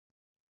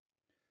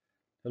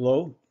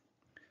Hello,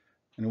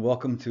 and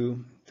welcome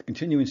to the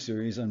continuing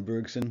series on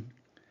Bergson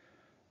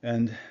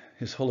and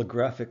his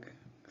holographic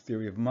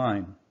theory of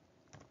mind.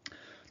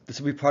 This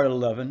will be part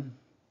 11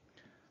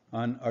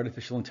 on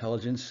artificial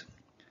intelligence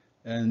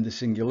and the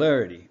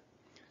singularity,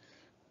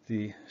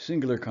 the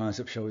singular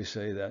concept, shall we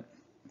say, that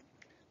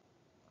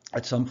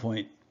at some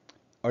point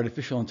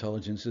artificial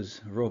intelligences,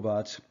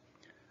 robots,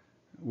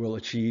 will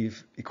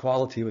achieve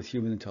equality with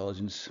human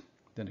intelligence,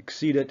 then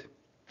exceed it,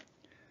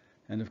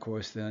 and of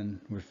course then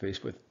we're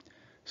faced with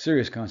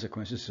serious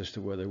consequences as to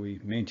whether we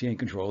maintain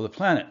control of the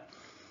planet.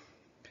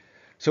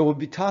 So we'll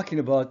be talking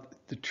about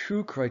the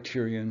true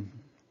criterion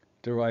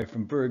derived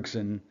from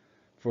Bergson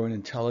for an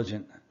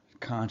intelligent,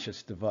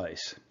 conscious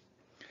device.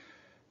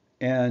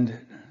 And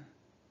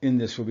in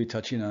this, we'll be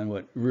touching on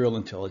what real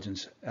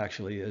intelligence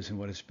actually is and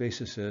what its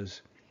basis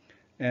is,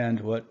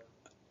 and what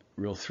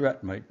real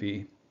threat might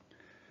be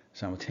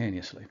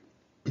simultaneously.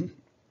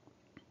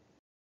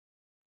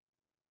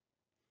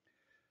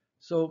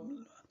 So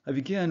I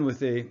began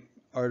with an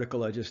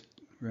article I just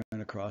ran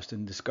across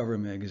in Discover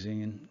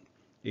magazine in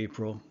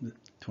April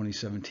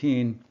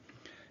 2017,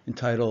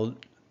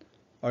 entitled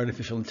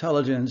Artificial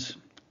Intelligence,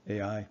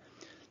 AI,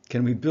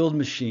 Can We Build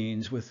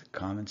Machines with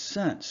Common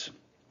Sense?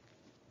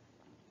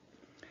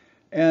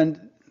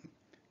 And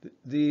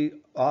the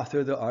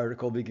author of the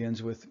article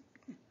begins with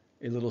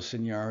a little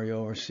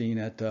scenario or scene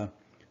at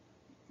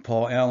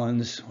Paul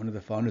Allen's, one of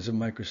the founders of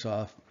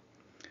Microsoft,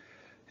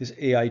 his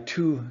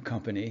AI2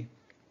 company,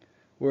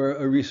 where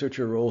a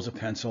researcher rolls a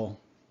pencil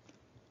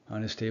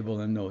on his table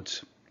and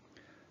notes,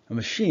 a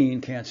machine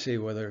can't say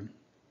whether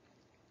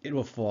it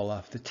will fall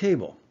off the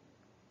table.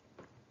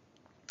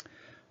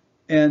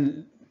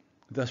 And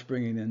thus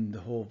bringing in the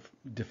whole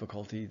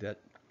difficulty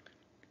that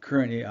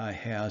current AI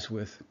has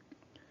with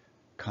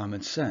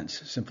common sense,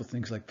 simple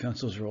things like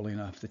pencils rolling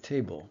off the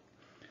table,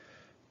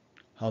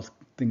 how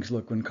things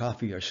look when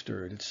coffee are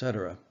stirred,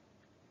 etc.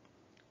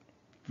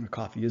 When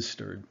coffee is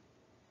stirred.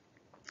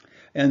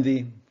 And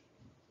the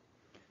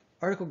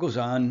article goes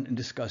on and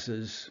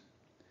discusses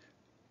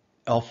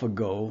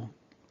AlphaGo,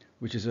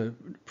 which is a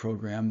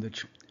program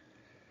that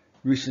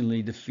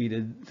recently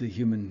defeated the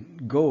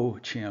human Go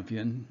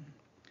champion.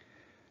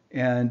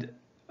 And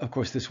of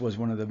course, this was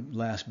one of the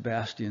last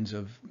bastions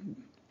of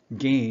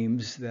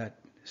games that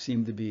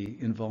seemed to be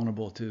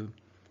invulnerable to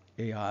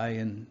AI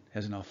and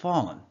has now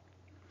fallen.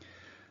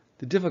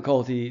 The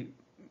difficulty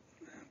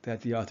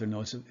that the author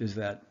notes is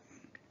that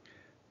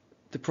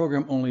the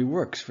program only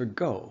works for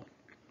Go.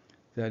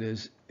 That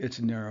is, it's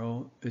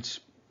narrow,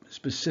 it's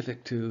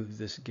specific to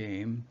this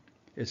game,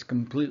 it's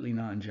completely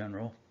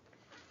non-general.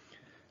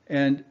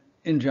 And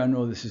in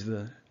general, this is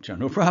the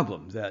general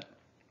problem, that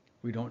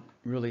we don't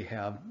really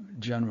have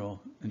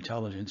general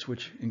intelligence,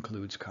 which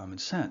includes common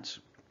sense.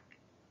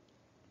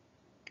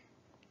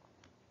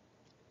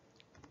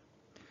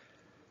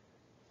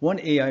 One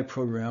AI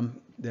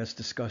program that's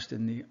discussed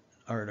in the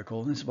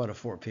article, and it's about a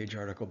 4-page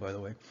article, by the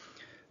way,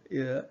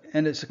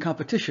 and it's a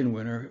competition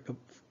winner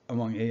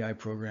among AI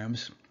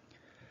programs,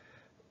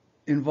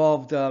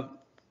 involved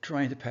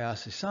trying to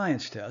pass a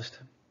science test.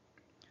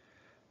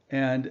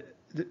 And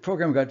the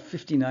program got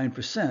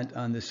 59%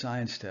 on this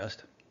science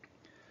test,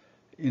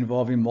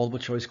 involving multiple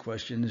choice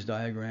questions,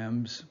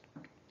 diagrams,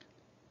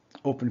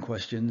 open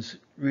questions,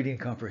 reading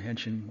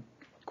comprehension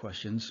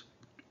questions.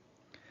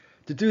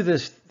 To do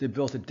this, they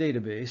built a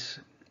database.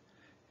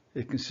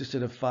 It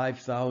consisted of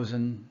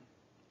 5,000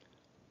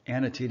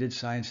 annotated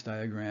science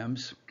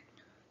diagrams,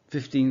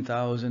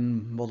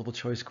 15,000 multiple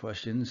choice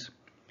questions.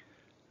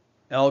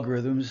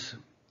 Algorithms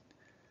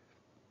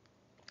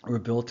were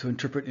built to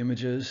interpret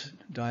images,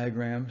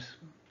 diagrams,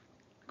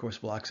 of course,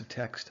 blocks of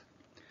text.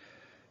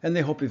 And they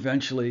hope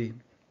eventually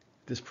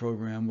this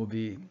program will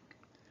be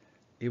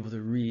able to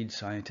read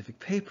scientific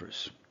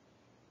papers.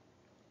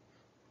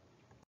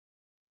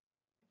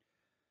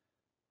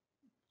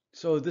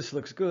 So this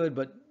looks good,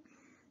 but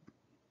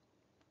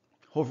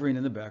hovering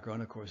in the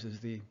background, of course,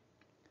 is the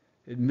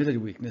admitted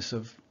weakness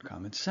of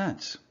common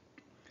sense.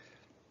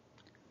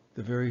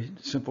 The very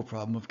simple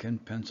problem of can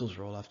pencils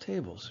roll off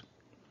tables.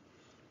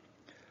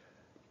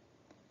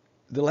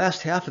 The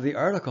last half of the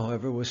article,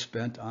 however, was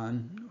spent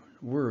on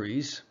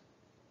worries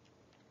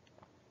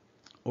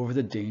over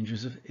the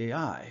dangers of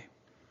AI.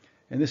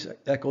 And this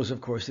echoes, of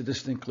course,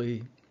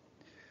 the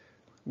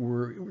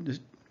worry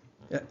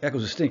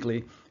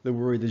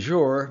du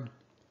jour,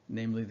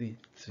 namely the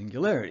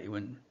singularity,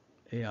 when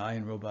AI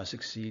and robots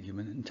exceed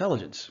human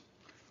intelligence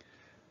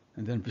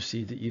and then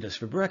proceed to eat us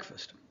for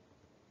breakfast.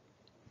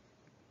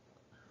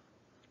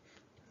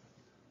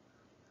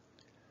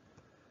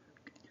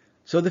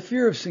 So the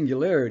fear of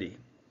singularity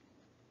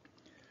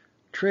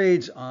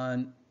trades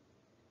on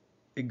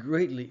a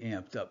greatly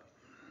amped up,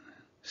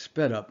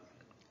 sped up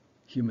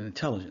human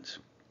intelligence.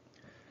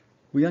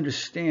 We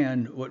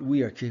understand what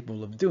we are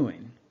capable of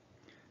doing,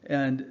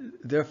 and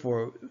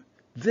therefore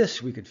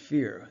this we could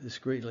fear, this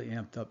greatly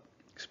amped up,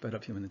 sped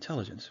up human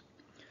intelligence.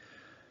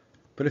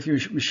 But if your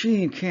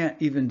machine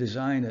can't even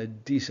design a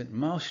decent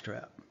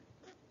mousetrap,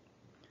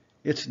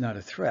 it's not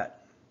a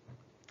threat,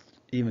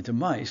 even to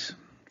mice,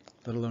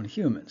 let alone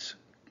humans.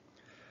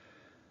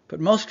 But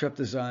mousetrap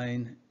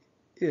design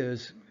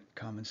is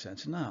common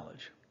sense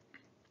knowledge.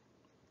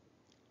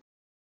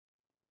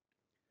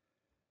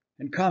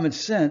 And common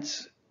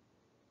sense,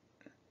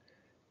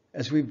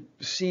 as we've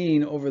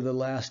seen over the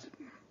last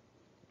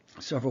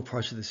several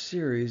parts of the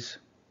series,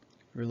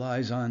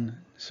 relies on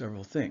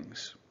several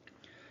things.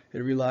 It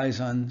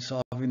relies on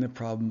solving the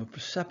problem of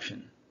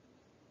perception.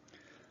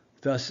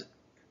 Thus,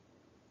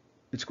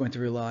 it's going to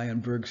rely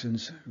on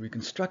Bergson's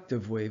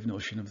reconstructive wave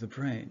notion of the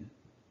brain.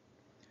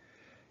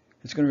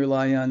 It's going to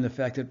rely on the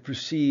fact that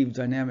perceived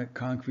dynamic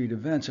concrete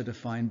events are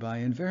defined by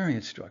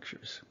invariant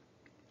structures,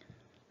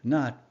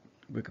 not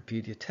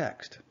Wikipedia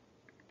text.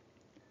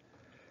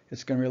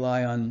 It's going to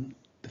rely on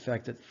the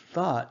fact that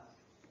thought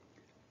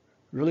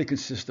really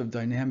consists of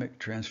dynamic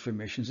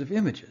transformations of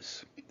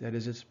images. That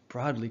is, it's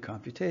broadly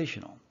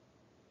computational.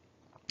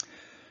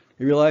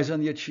 It relies on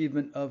the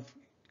achievement of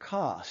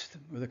cost,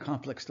 or the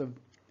complex of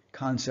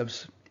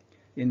concepts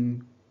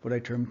in what I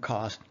term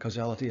cost,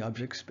 causality,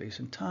 object, space,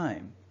 and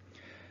time.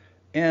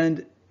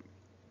 And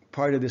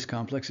part of this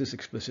complex is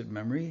explicit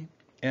memory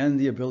and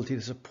the ability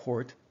to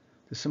support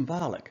the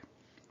symbolic,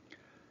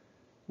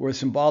 where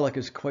symbolic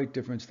is quite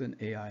different than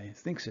AI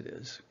thinks it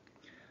is,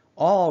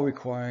 all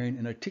requiring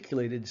an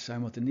articulated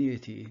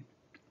simultaneity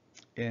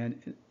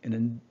and an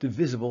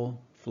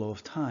indivisible flow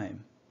of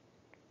time.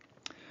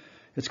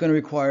 It's going to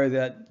require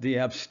that the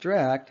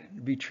abstract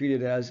be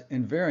treated as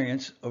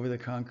invariance over the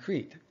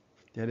concrete.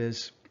 That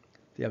is,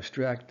 the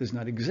abstract does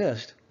not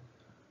exist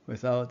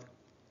without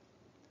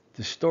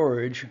the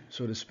storage,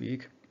 so to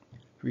speak,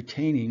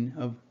 retaining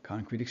of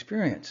concrete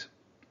experience.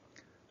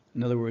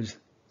 In other words,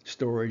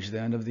 storage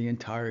then of the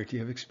entirety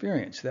of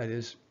experience, that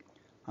is,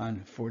 on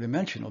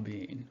four-dimensional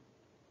being.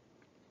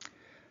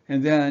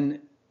 And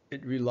then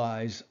it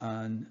relies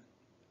on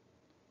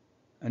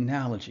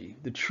analogy,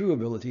 the true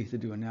ability to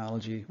do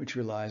analogy, which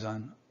relies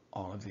on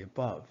all of the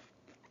above.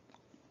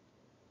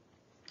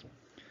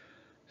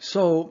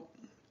 So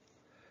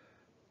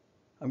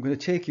I'm going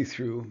to take you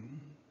through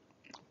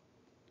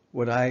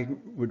what I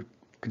would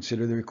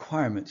consider the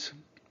requirements,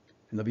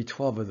 and there'll be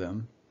 12 of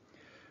them,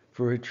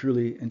 for a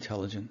truly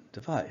intelligent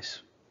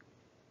device.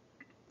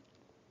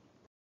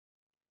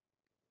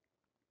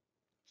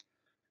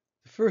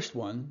 The first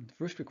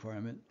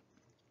requirement,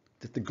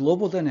 that the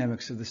global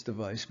dynamics of this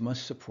device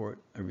must support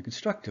a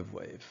reconstructive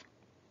wave.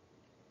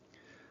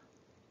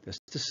 That's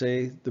to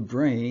say, the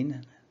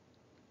brain,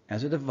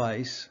 as a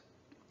device,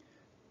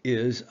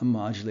 is a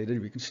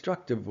modulated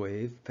reconstructive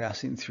wave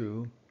passing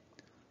through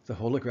the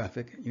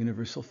holographic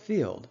universal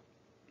field.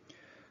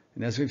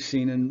 And as we've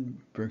seen in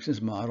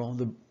Bergson's model,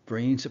 the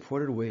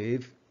brain-supported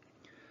wave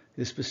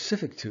is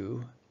specific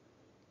to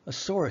a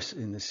source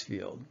in this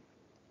field.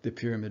 The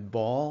pyramid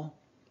ball,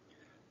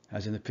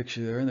 as in the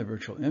picture there in the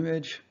virtual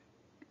image,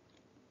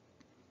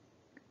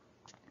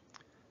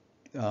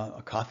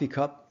 a coffee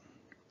cup,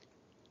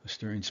 a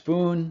stirring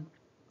spoon,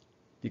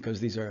 because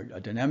these are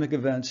dynamic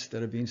events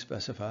that are being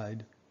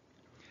specified.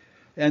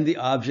 And the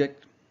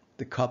object,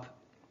 the cup,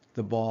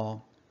 the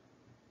ball,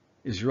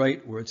 is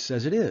right where it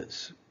says it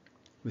is,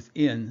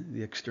 within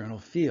the external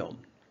field.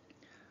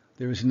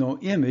 There is no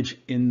image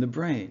in the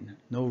brain,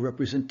 no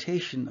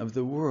representation of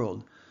the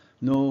world,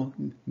 no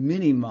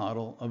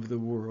mini-model of the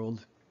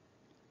world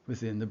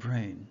within the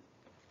brain.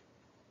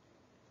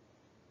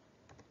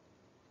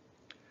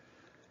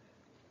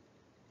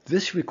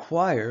 This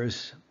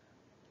requires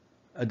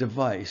a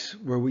device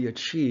where we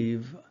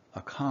achieve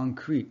a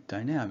concrete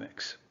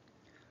dynamics,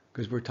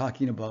 because we're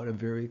talking about a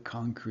very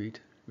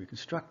concrete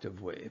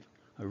reconstructive wave,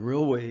 a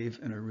real wave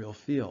in a real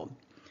field.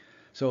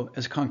 So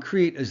as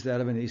concrete as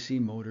that of an AC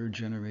motor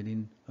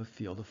generating a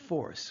field of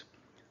force.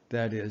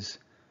 That is,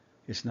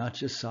 it's not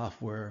just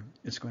software,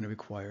 it's going to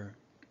require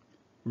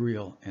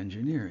real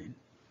engineering.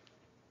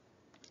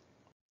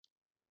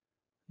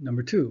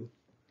 Number two,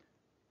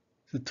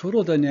 the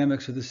total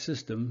dynamics of the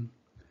system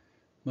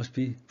must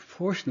be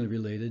proportionally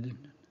related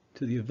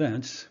to the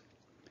events,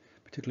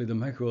 particularly the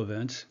micro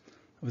events,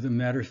 of the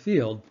matter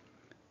field,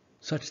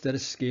 such that a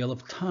scale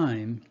of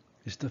time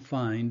is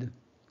defined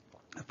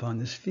upon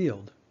this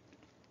field.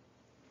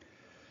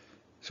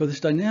 So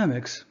this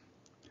dynamics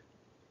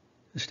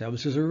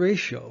establishes a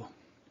ratio,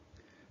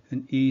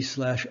 an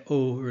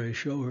E/O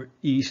ratio, where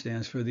E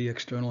stands for the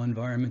external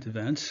environment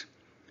events,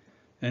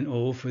 and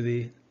O for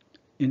the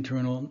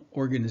internal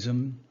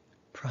organism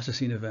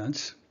processing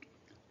events.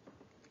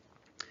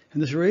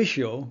 And this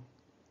ratio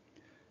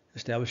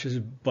establishes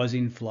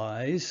buzzing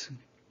flies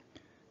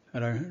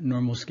at our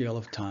normal scale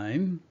of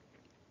time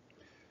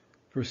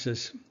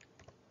versus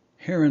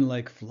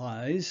heron-like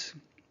flies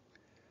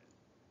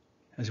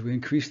as we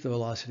increase the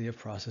velocity of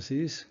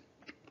processes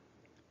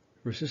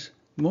versus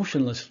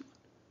motionless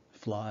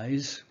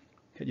flies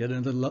at yet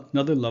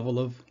another level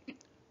of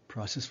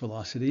process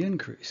velocity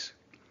increase.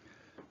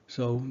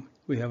 So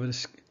we have an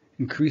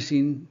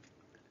increasing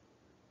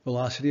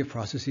velocity of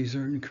processes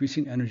or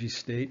increasing energy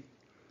state,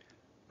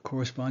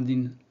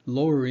 corresponding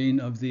lowering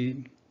of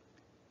the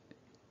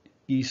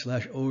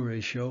E/O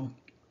ratio,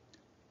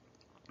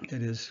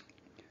 that is,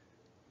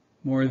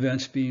 more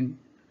events being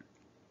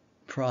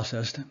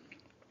processed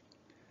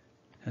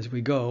as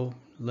we go,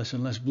 less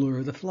and less blur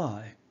of the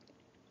fly.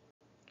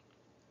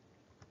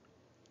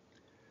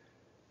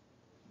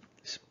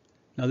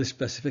 Now the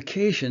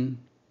specification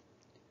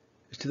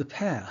is to the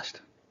past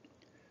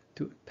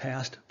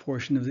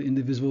portion of the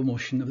indivisible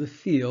motion of the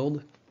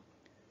field,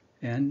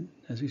 and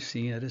as we've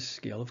seen, at a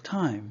scale of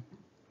time.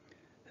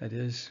 That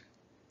is,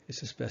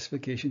 it's a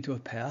specification to a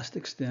past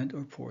extent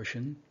or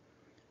portion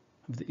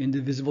of the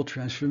indivisible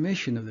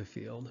transformation of the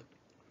field.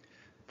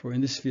 For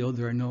in this field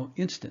there are no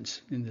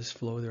instants, in this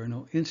flow there are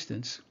no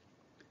instants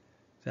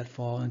that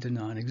fall into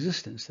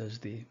non-existence as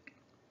the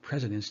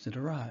present instant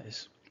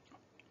arrives.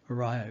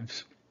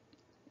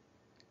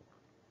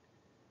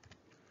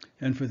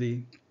 And for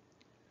the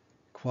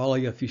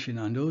qualia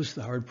aficionados,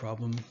 the hard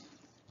problem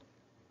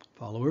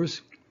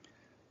followers,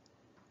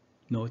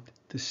 note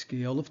the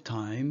scale of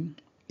time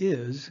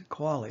is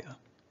qualia,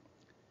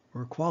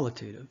 or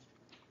qualitative.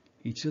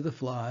 Each of the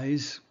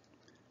flies,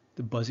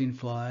 the buzzing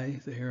fly,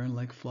 the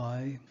heron-like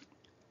fly,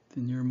 the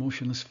near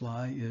motionless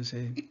fly, is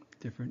a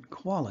different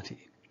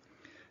quality.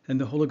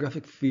 And the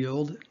holographic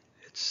field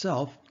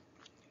itself,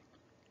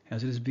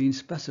 as it is being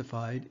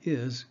specified,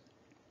 is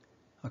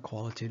a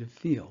qualitative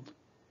field.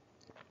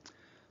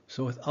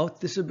 So without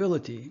this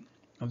ability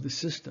of the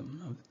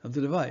system, of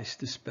the device,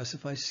 to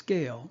specify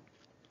scale,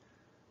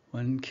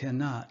 one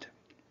cannot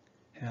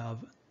have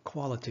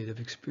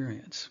qualitative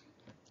experience.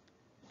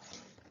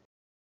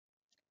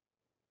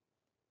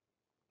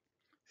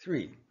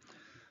 3.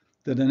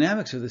 The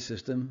dynamics of the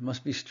system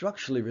must be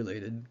structurally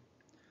related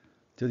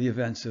to the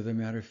events of the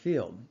matter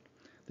field.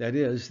 That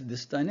is,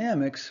 this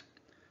dynamics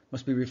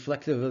must be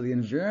reflective of the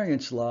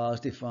invariance laws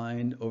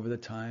defined over the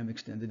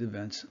time-extended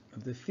events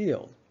of the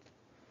field.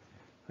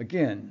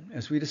 Again,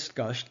 as we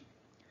discussed,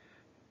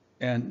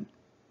 and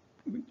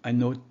I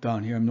note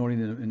down here, I'm noting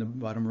in the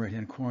bottom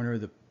right-hand corner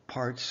the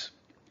parts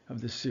of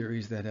this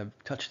series that have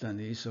touched on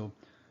these, so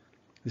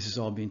this is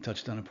all being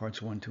touched on in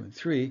parts 1, 2, and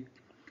 3.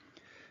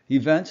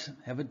 Events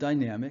have a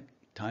dynamic,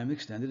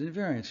 time-extended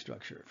invariance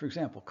structure. For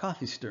example,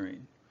 coffee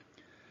stirring.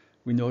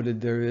 We noted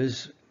there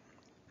is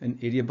an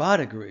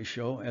adiabatic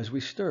ratio as we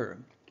stir,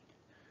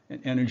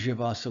 an energy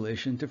of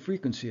oscillation to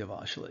frequency of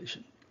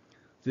oscillation.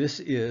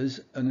 This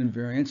is an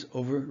invariance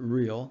over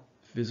real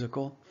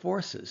physical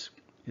forces.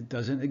 It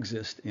doesn't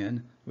exist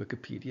in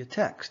Wikipedia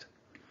text.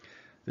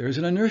 There is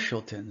an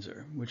inertial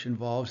tensor, which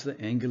involves the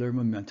angular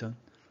momentum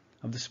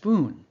of the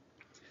spoon.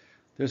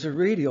 There's a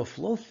radial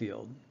flow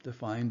field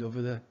defined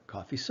over the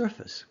coffee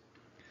surface.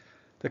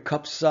 The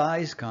cup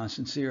size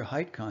constancy or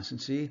height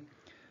constancy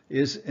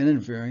is an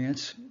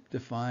invariance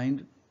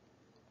defined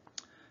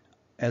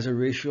as a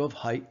ratio of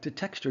height to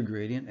texture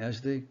gradient as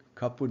the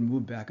cup would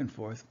move back and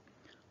forth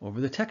over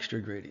the texture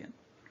gradient.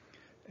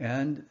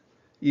 And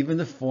even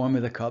the form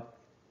of the cup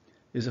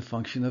is a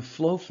function of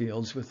flow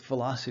fields with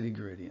velocity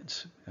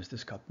gradients as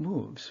this cup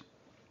moves.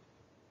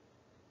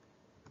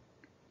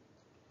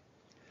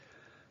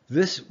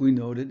 This, we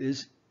noted,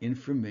 is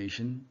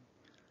information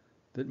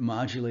that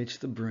modulates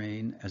the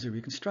brain as a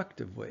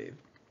reconstructive wave.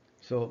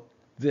 So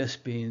this,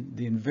 being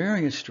the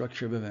invariant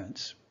structure of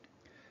events,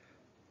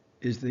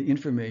 is the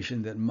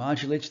information that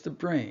modulates the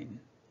brain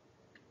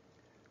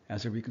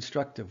as a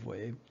reconstructive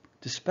wave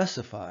to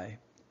specify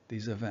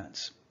these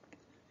events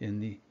in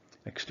the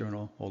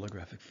external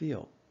holographic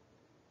field.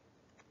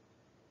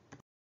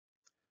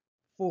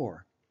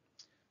 4.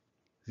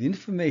 The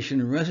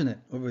information resonant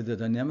over the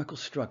dynamical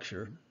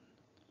structure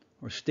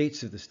or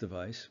states of this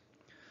device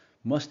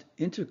must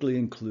integrally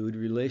include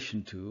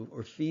relation to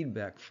or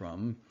feedback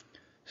from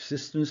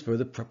systems for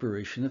the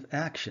preparation of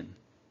action.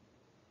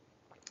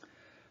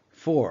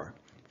 4.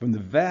 From the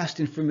vast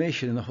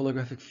information in the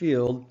holographic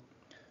field,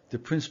 the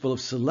principle of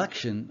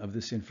selection of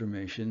this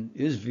information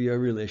is via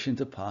relation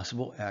to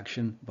possible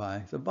action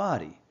by the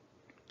body.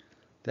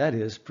 That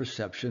is,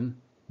 perception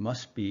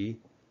must be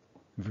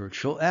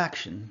virtual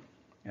action,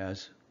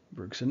 as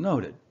Bergson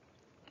noted.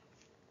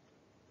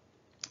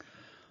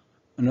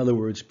 In other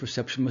words,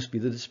 perception must be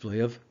the display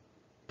of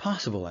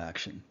possible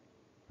action.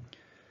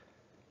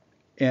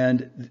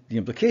 And the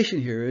implication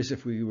here is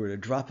if we were to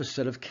drop a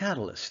set of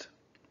catalyst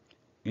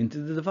into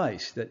the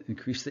device that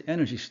increase the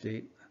energy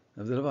state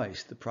of the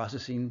device, the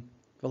processing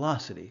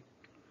velocity,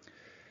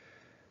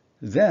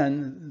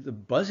 then the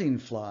buzzing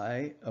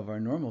fly of our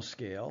normal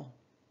scale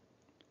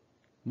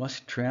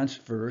must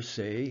transfer,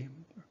 say,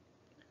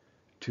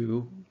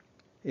 to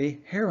a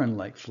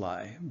heron-like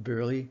fly,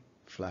 barely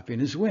flapping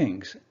his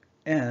wings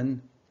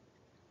and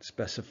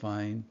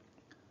specifying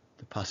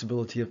the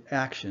possibility of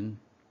action,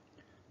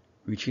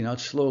 reaching out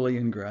slowly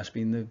and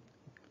grasping the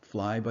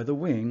fly by the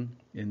wing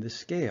in this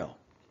scale.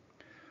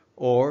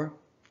 Or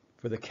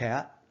for the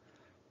cat,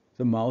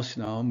 the mouse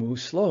now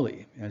moves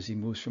slowly as he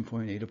moves from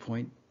point A to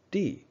point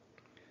D,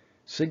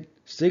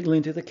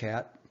 signaling to the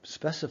cat,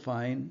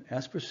 specifying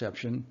as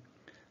perception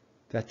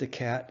that the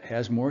cat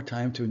has more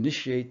time to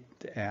initiate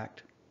the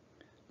act,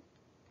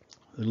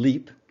 the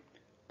leap,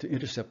 to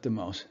intercept the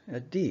mouse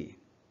at D.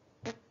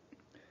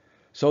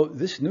 So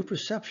this new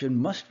perception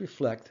must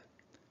reflect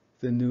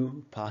the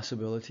new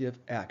possibility of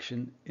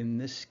action in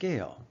this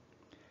scale.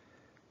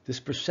 This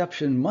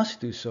perception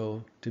must do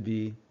so to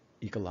be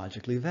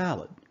ecologically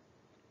valid.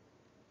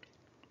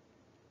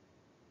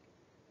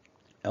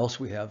 Else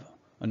we have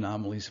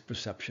anomalies of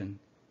perception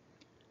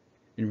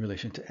in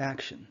relation to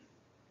action.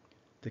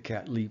 The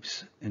cat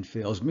leaps and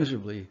fails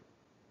miserably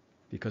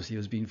because he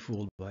was being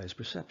fooled by his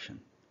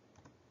perception.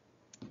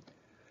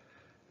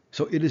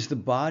 So it is the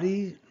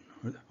body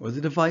or the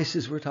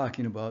devices we're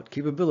talking about,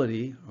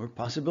 capability or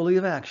possibility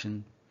of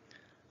action,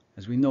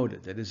 as we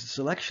noted, that is the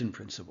selection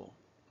principle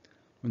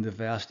when the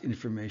vast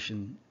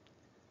information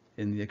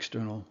in the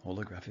external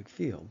holographic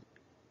field.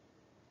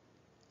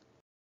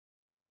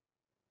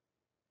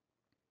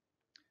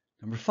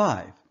 Number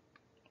 5,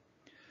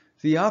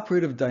 the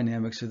operative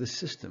dynamics of the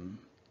system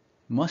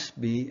must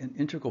be an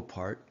integral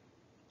part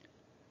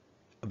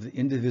of the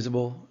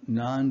indivisible,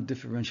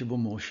 non-differentiable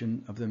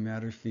motion of the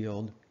matter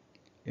field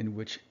in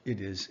which it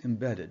is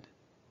embedded,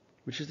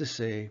 which is to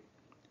say,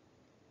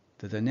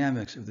 the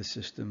dynamics of the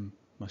system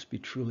must be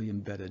truly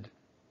embedded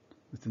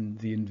within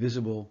the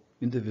indivisible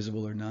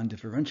or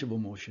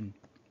non-differentiable motion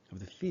of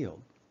the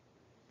field.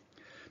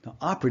 Now,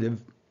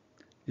 operative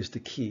is the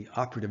key,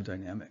 operative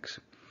dynamics.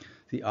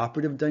 The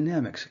operative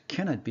dynamics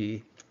cannot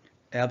be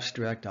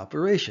abstract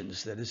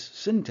operations, that is,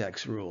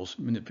 syntax rules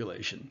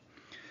manipulation,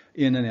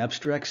 in an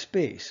abstract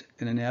space,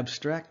 in an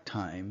abstract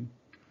time,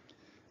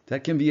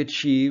 that can be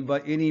achieved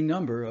by any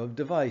number of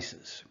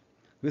devices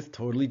with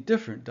totally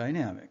different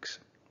dynamics,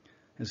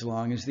 as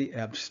long as the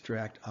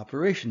abstract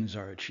operations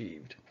are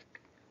achieved.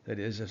 That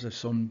is, as I've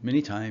shown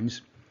many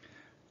times,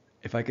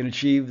 if I can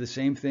achieve the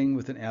same thing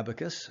with an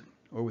abacus,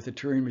 or with a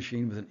Turing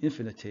machine with an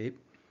infinite tape,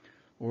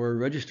 or a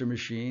register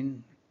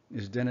machine,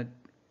 as Dennett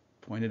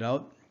pointed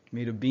out,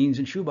 made of beans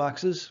and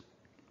shoeboxes,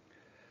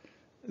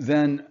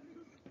 then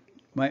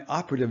my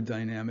operative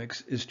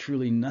dynamics is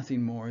truly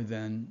nothing more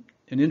than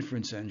an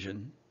inference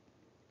engine,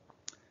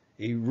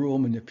 a rule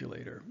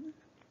manipulator.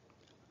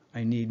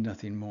 I need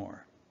nothing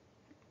more.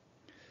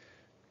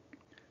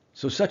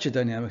 So such a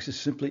dynamics is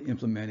simply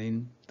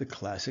implementing the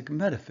classic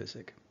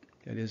metaphysic.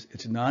 That is,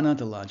 it's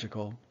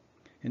non-ontological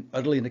and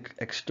utterly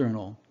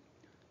external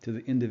to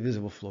the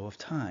indivisible flow of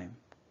time.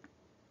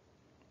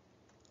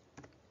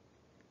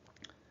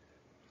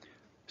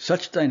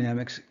 Such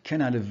dynamics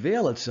cannot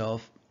avail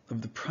itself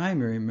of the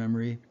primary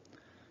memory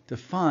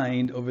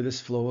defined over this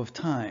flow of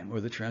time,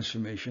 or the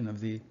transformation of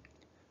the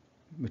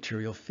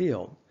material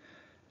field.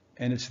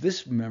 And it's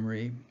this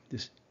memory,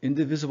 this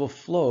indivisible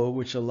flow,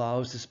 which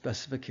allows the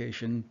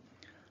specification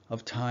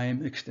of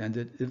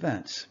time-extended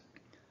events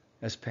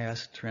as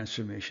past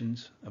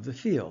transformations of the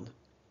field,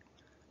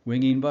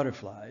 winging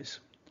butterflies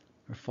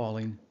or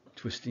falling,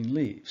 twisting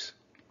leaves.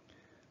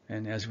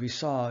 And as we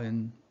saw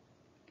in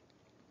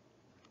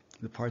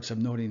the parts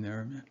I'm noting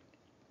there,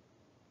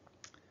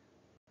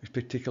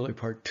 particularly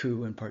part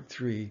 2 and part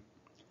 3,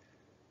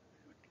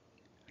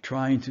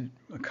 trying to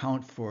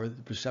account for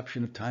the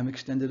perception of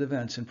time-extended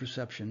events in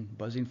perception,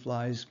 buzzing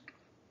flies,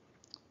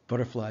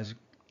 butterflies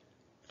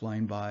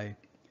flying by,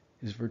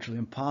 is virtually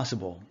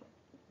impossible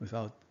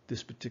without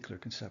this particular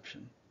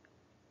conception.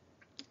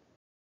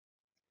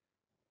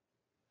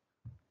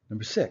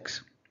 Number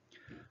 6,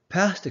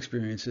 past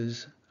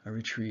experiences are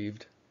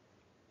retrieved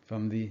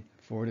from the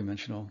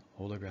four-dimensional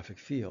holographic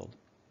field.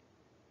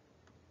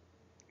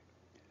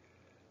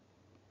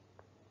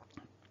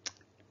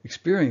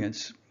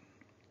 Experience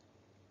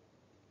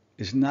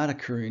is not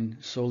occurring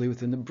solely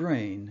within the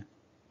brain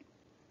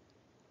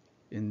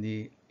in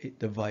the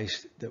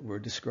device that we're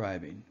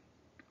describing,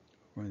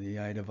 or the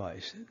eye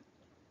device.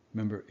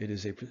 Remember, it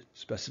is a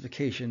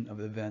specification of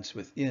events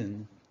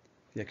within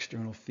the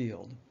external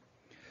field.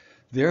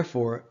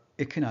 Therefore,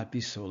 it cannot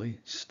be solely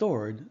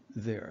stored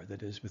there,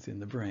 that is, within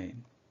the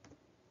brain.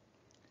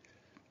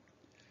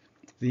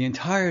 The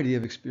entirety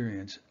of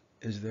experience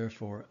is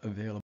therefore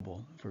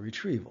available for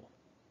retrieval.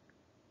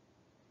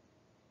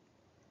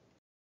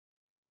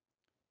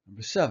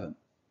 Number 7,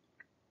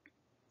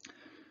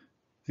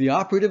 the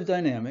operative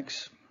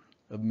dynamics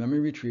of memory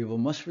retrieval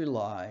must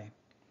rely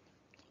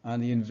on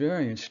the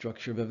invariant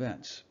structure of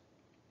events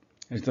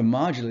as the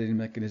modulating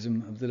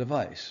mechanism of the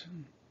device,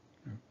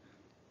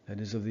 that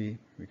is, of the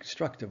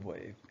reconstructive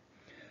wave.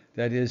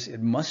 That is,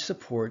 it must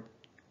support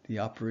the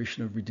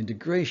operation of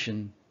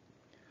redintegration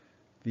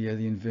via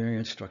the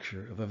invariant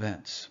structure of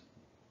events.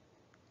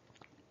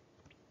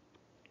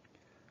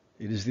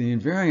 It is the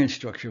invariant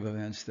structure of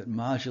events that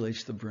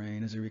modulates the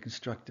brain as a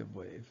reconstructive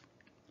wave,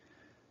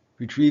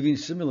 retrieving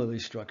similarly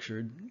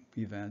structured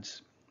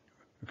events,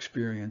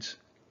 experience,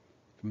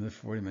 from the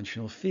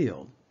four-dimensional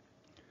field.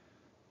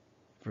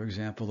 For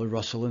example, the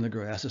rustle in the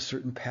grass, a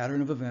certain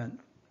pattern of event,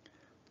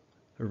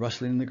 the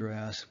rustling in the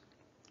grass,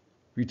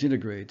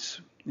 redintegrates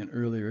an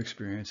earlier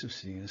experience of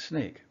seeing a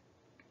snake.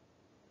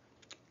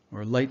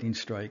 Or a lightning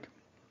strike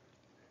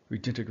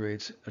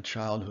redintegrates a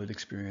childhood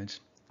experience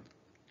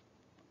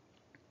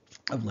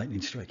of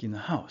lightning striking the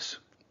house.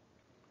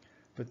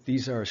 But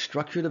these are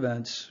structured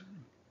events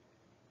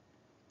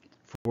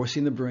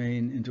forcing the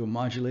brain into a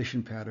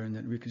modulation pattern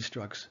that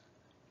reconstructs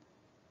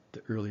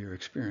the earlier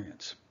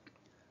experience.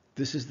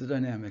 This is the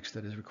dynamics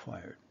that is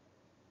required.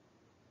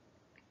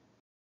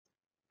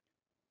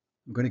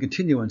 I'm going to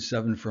continue on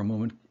 7 for a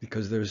moment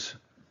because there's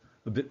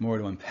a bit more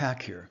to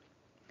unpack here.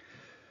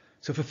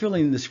 So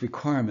fulfilling this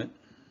requirement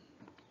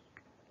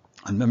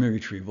on memory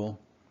retrieval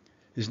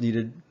is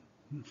needed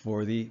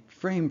for the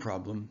frame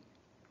problem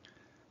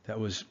that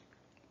was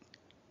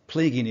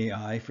plaguing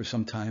AI for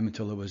some time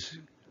until it was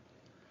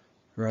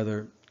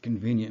rather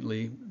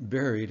conveniently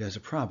buried as a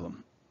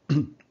problem.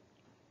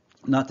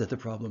 Not that the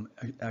problem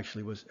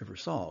actually was ever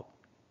solved.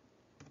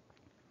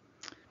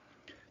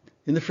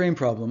 In the frame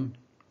problem,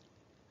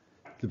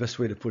 the best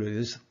way to put it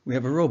is we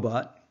have a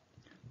robot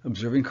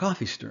observing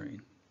coffee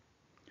stirring.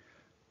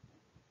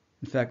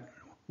 In fact,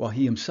 while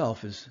he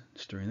himself is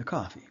stirring the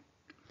coffee.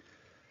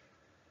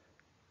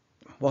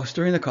 While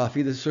stirring the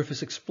coffee, the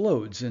surface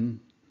explodes in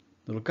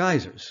little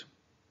geysers.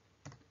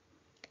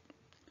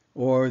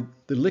 Or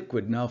the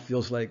liquid now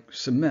feels like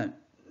cement,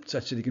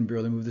 such that he can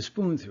barely move the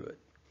spoon through it.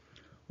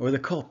 Or the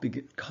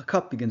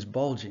cup begins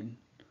bulging,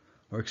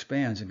 or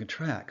expands and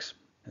contracts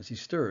as he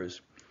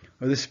stirs.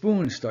 Or the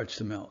spoon starts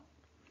to melt.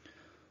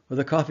 Or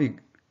the coffee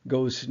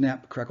goes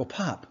snap, crackle,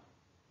 pop.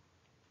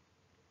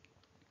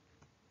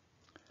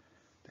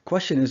 The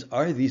question is,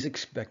 are these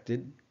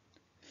expected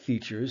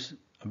features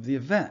of the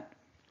event?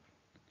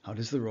 How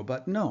does the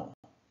robot know?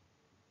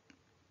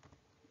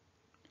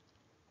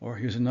 Or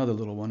here's another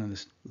little one on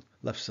this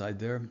left side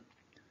there.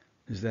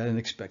 Is that an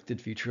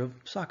expected feature of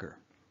soccer?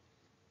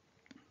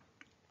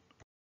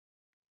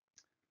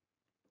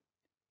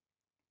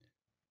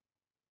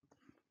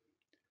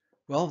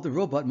 Well, the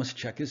robot must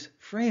check his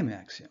frame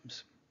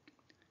axioms.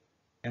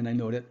 And I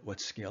note at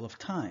what scale of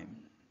time?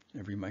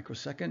 Every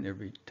microsecond,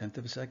 every tenth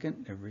of a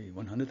second, every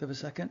 100th of a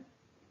second.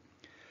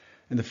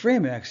 And the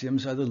frame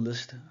axioms are the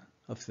list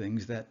of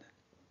things that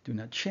do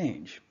not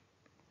change.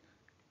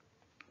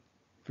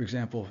 For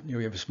example, here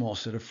we have a small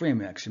set of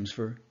frame axioms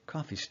for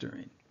coffee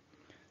stirring.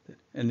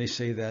 And they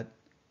say that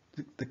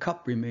the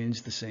cup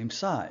remains the same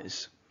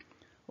size,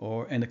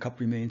 and the cup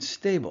remains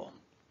stable,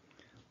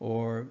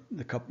 or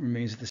the cup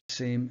remains at the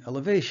same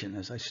elevation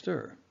as I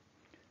stir.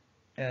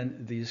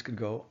 And these could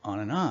go on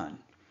and on.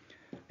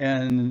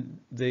 And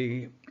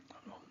they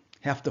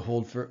have to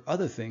hold for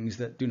other things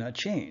that do not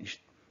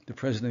change. The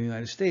President of the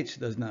United States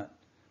does not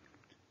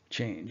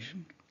change.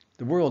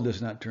 The world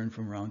does not turn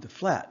from round to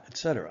flat,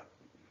 etc.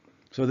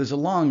 So there's a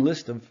long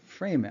list of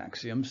frame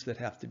axioms that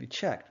have to be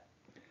checked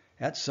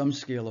at some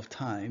scale of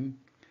time,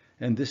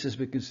 and this has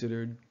been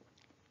considered,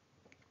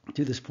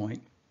 to this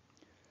point,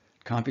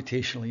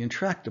 computationally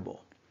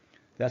intractable.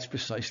 That's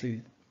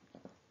precisely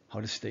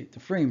how to state the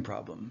frame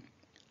problem.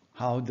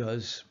 How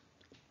does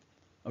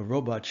a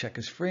robot check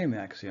his frame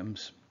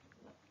axioms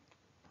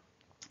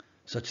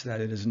such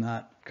that it is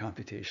not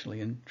computationally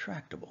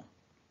intractable?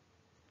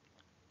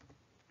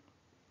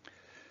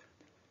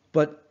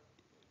 But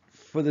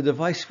for the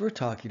device we're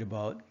talking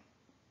about,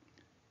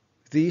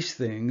 these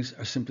things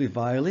are simply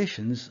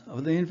violations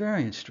of the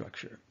invariant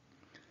structure.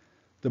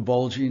 The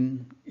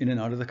bulging in and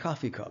out of the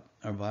coffee cup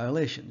are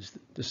violations.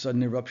 The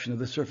sudden eruption of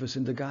the surface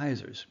into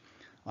geysers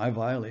are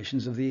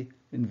violations of the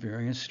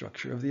invariant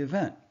structure of the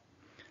event.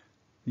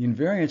 The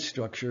invariant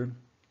structure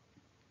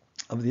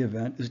of the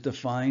event is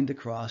defined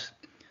across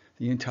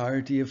the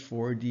entirety of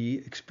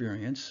 4D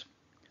experience,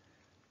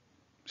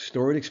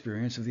 stored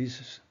experience of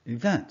these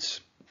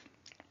events.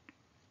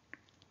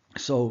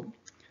 So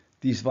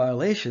these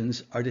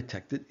violations are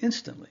detected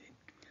instantly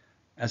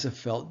as a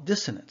felt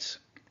dissonance,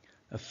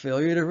 a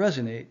failure to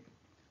resonate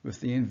with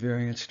the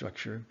invariant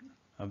structure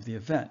of the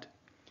event.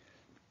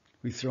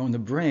 We've thrown the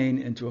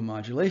brain into a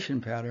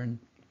modulation pattern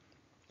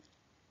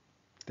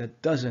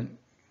that doesn't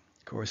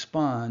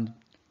correspond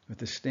with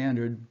the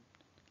standard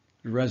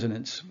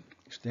resonance,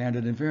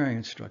 standard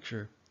invariant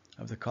structure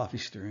of the coffee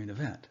stirring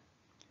event.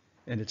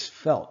 And it's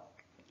felt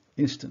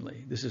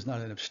instantly. This is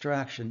not an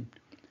abstraction.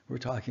 We're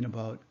talking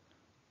about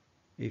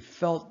a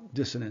felt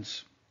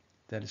dissonance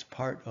that is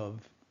part of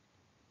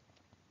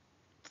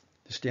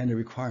the standard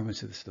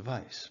requirements of this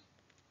device.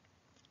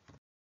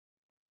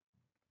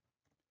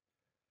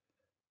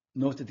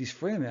 Note that these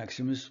frame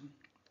axioms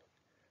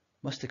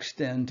must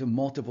extend to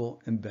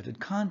multiple embedded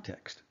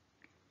context.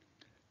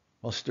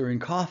 While stirring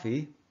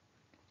coffee,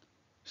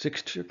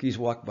 6 turkeys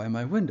walk by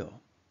my window.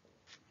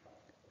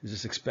 Is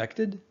this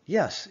expected?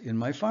 Yes, in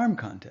my farm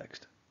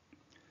context.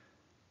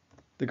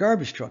 The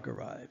garbage truck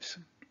arrives.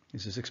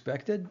 Is this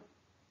expected?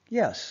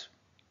 Yes,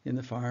 in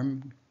the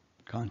farm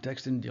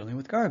context in dealing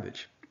with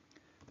garbage.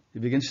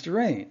 It begins to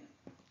rain.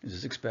 Is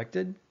this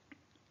expected?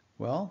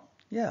 Well,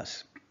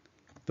 yes.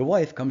 The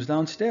wife comes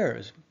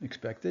downstairs.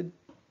 Expected?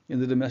 In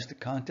the domestic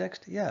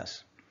context?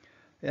 Yes.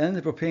 And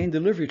the propane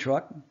delivery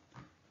truck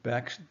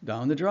backs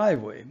down the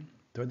driveway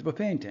toward the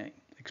propane tank.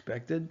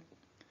 Expected?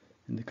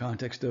 In the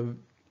context of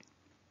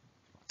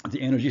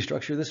the energy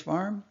structure of this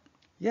farm?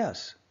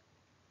 Yes.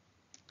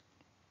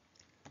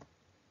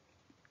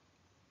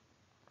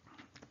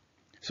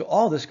 So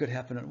all this could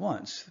happen at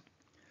once.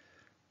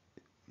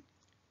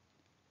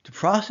 To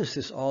process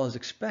this all as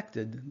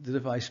expected, the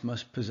device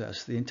must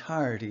possess the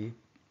entirety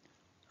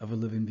of a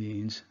living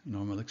being's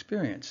normal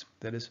experience.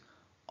 That is,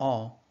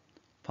 all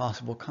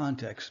possible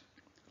contexts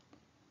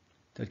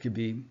that could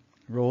be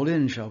rolled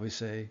in, shall we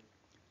say,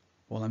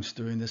 while I'm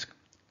stirring this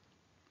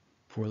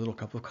poor little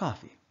cup of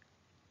coffee.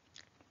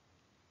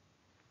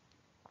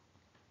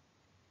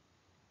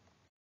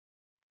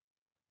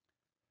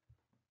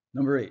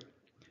 Number 8,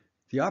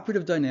 the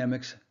operative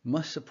dynamics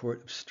must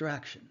support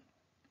abstraction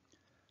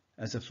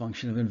as a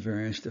function of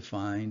invariance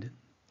defined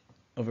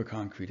over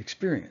concrete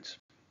experience,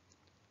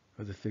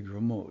 or the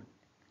figural mode.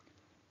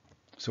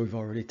 So we've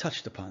already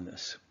touched upon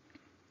this.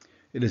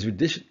 It is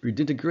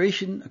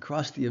redintegration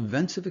across the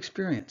events of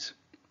experience,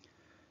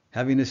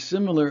 having a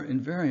similar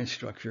invariance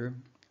structure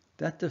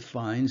that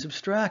defines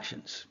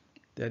abstractions.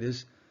 That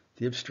is,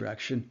 the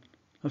abstraction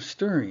of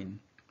stirring,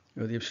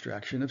 or the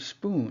abstraction of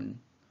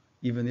spoon,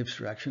 even the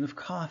abstraction of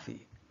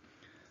coffee.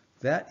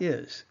 That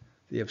is,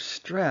 the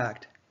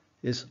abstract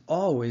is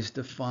always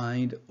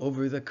defined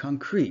over the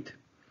concrete.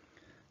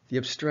 The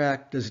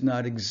abstract does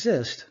not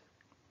exist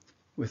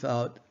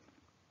without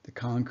the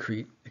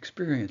concrete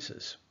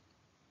experiences.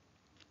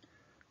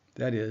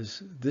 That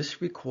is,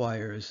 this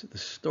requires the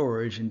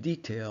storage in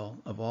detail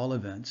of all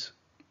events,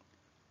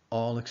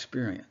 all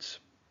experience.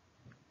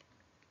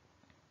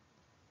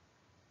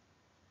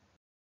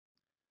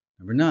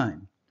 Number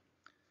 9,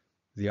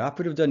 the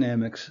operative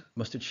dynamics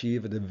must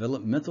achieve a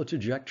developmental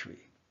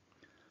trajectory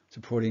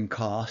supporting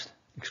cost,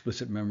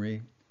 explicit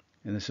memory,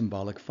 and the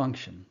symbolic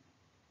function.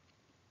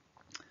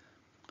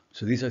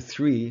 So these are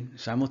 3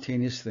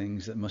 simultaneous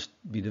things that must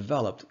be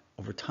developed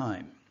over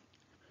time.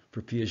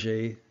 For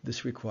Piaget,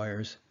 this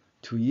requires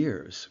 2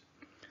 years.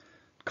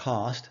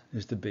 Cost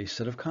is the base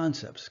set of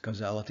concepts: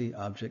 causality,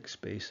 object,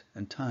 space,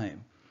 and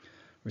time,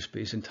 where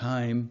space and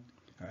time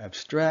are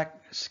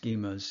abstract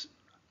schemas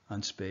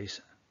on space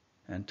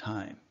and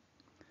time.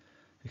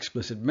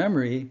 Explicit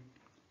memory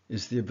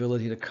is the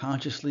ability to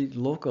consciously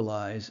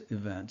localize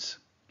events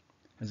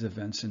as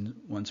events in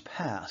one's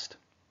past.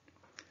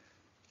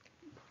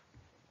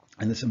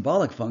 And the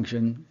symbolic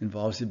function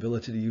involves the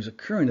ability to use a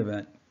current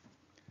event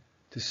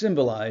to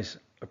symbolize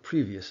a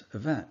previous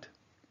event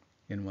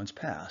in one's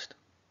past,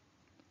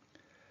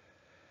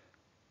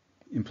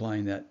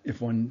 implying that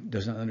if one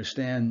doesn't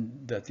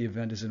understand that the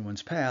event is in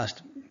one's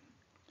past,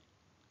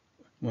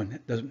 one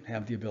doesn't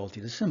have the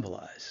ability to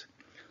symbolize.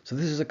 So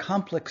this is a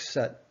complex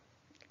set,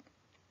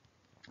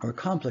 or a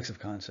complex of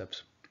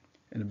concepts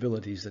and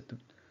abilities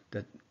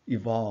that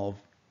evolve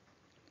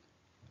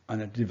on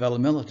a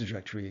developmental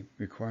trajectory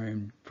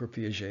requiring, for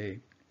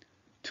Piaget,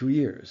 2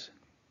 years,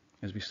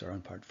 as we start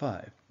on part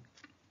 5.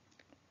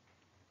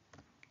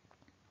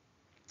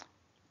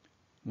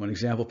 One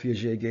example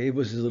Piaget gave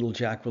was his little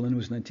Jacqueline, who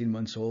was 19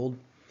 months old.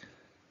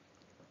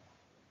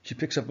 She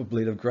picks up a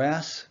blade of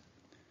grass,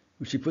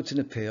 which she puts in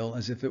a pail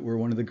as if it were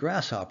one of the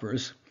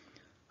grasshoppers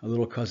a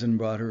little cousin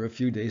brought her a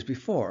few days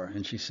before,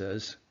 and she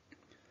says,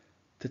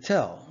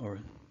 "Tatel," or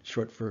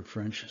short for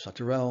French,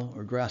 sauterelle,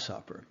 or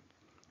grasshopper.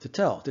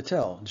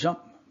 "Tatel, jump,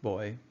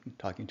 boy,"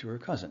 talking to her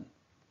cousin.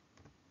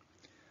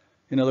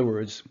 In other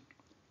words,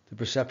 the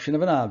perception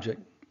of an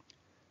object,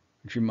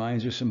 which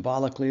reminds her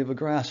symbolically of a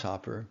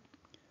grasshopper,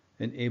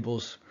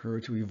 enables her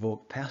to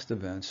evoke past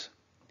events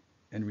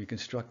and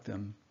reconstruct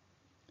them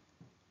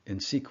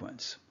in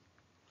sequence.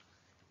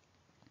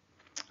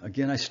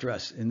 Again, I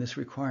stress, in this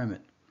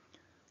requirement,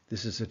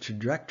 this is a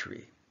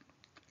trajectory,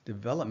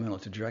 developmental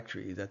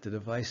trajectory, that the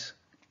device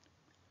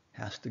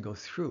has to go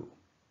through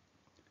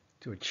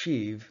to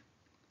achieve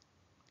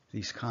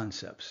these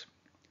concepts.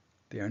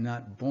 They are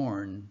not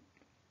born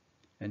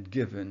and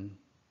given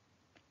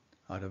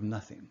out of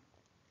nothing.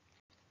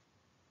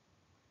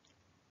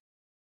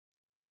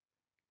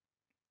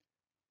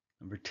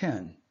 Number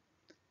 10,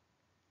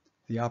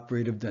 the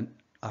operative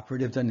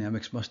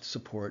dynamics must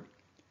support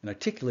an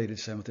articulated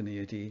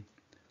simultaneity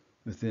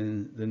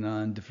within the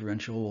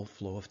non-differentiable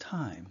flow of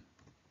time.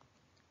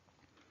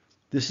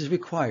 This is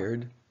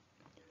required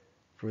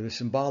for the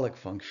symbolic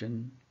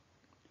function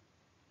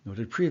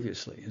noted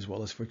previously, as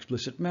well as for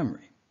explicit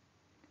memory.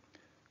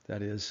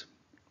 That is,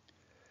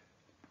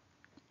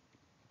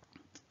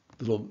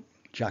 little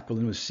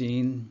Jacqueline was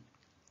seen,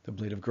 the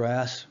blade of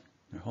grass,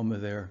 her home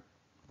there,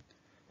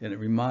 and it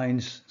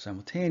reminds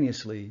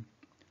simultaneously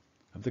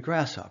of the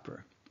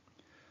grasshopper.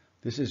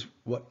 This is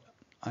what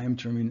I am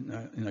terming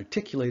an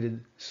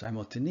articulated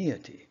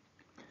simultaneity.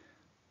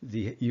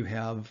 You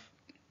have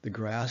the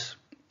grass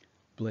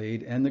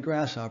blade and the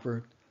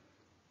grasshopper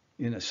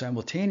in a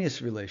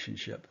simultaneous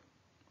relationship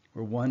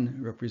where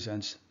one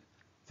represents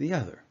the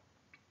other.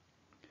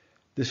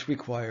 This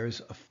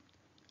requires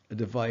a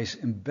device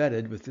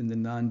embedded within the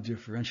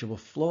non-differentiable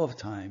flow of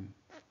time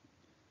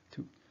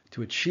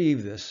to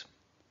achieve this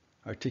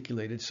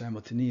articulated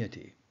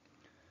simultaneity.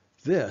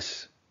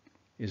 This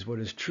is what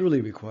is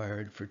truly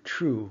required for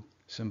true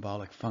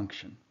symbolic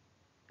function.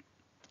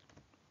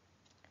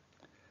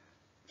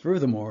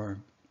 Furthermore,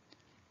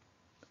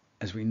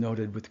 as we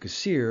noted with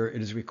Cassirer,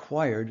 it is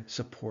required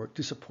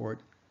to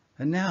support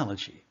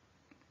analogy.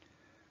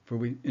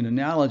 in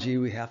analogy,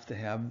 we have to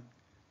have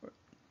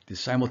the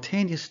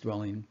simultaneous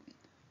dwelling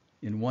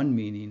in one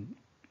meaning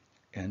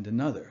and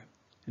another.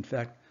 In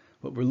fact,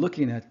 what we're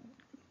looking at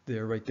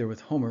there, right there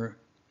with Homer,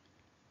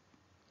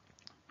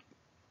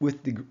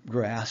 with the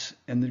grass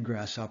and the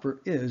grasshopper,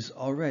 is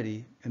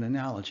already an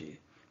analogy.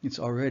 It's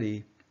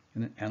already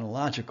an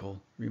analogical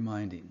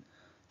reminding.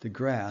 The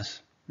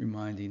grass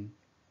reminding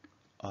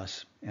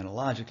us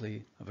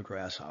analogically of a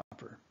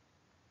grasshopper.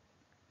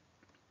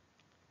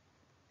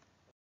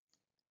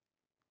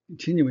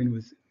 Continuing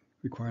with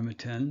requirement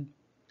 10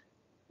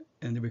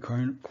 and the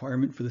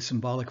requirement for the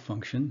symbolic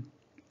function,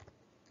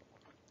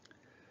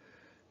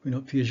 we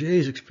note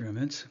Piaget's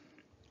experiments.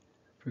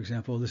 For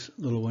example, this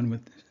little one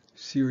with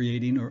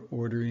seriating or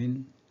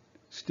ordering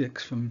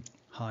sticks from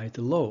high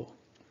to low,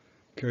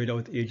 carried out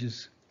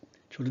with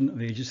children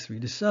of ages 3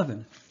 to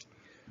 7.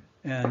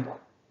 And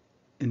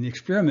in the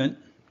experiment,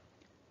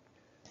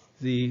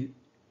 the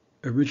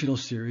original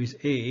series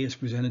A is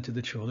presented to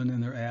the children,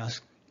 and they're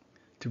asked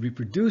to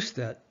reproduce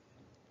that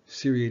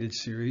seriated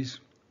series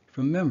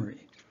from memory.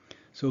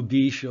 So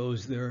B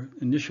shows their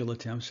initial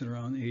attempts at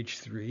around age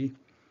 3.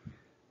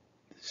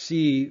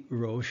 C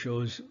row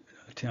shows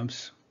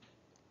attempts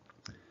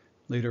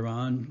later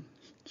on,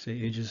 say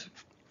ages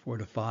 4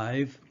 to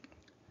 5.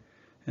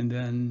 And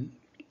then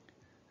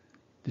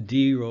the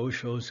D row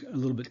shows a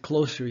little bit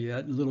closer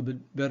yet, a little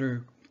bit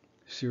better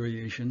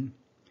seriation.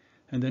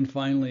 And then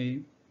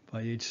finally,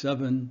 by age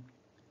 7,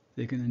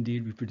 they can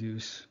indeed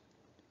reproduce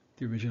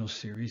the original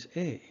series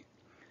A.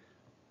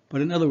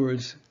 But in other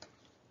words,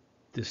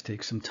 this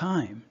takes some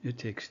time. It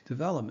takes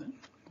development.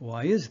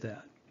 Why is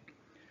that?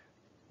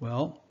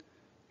 Well,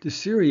 to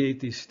seriate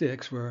these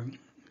sticks, where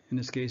in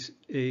this case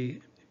A,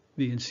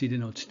 B, and C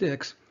denote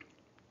sticks,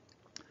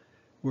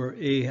 where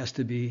A has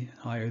to be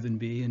higher than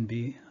B and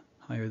B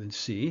higher than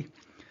C,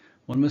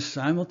 one must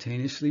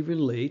simultaneously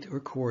relate or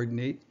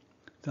coordinate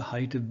the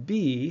height of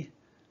B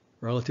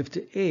relative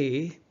to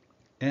A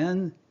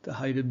and the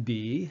height of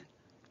B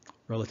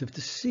relative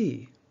to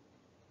C.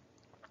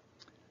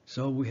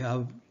 So we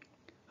have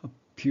a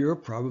pure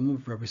problem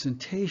of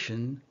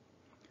representation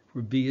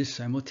where B is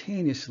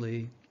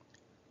simultaneously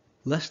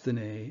less than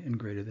A and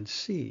greater than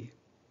C.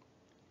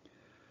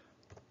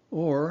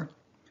 Or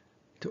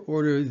to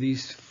order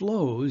these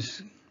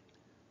flows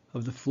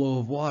of the flow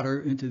of water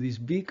into these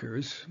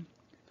beakers,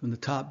 from the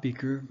top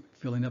beaker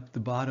filling up the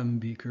bottom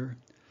beaker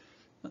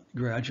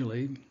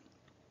gradually.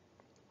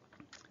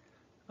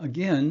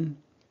 Again,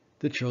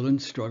 the children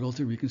struggle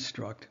to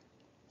reconstruct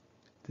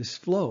this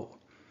flow.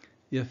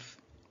 If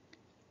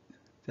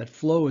that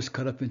flow is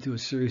cut up into a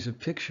series of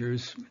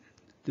pictures,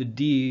 the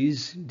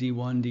D's,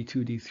 D1,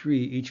 D2, D3,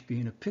 each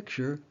being a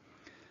picture,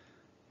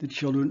 the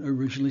children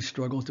originally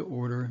struggled to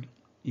order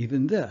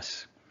even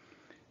this.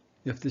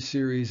 If the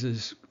series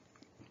is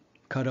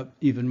cut up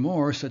even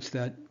more, such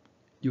that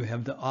you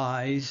have the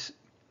I's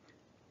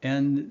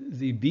and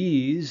the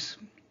B's,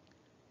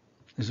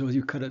 as though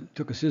you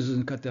took a scissors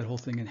and cut that whole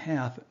thing in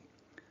half,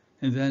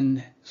 and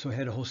then so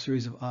had a whole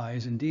series of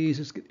I's and D's,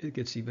 it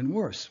gets even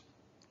worse.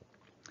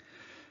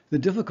 The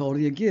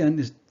difficulty, again,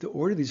 is to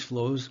order these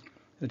flows.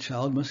 The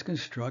child must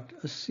construct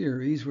a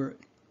series where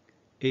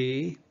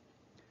A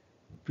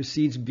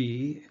precedes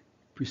B,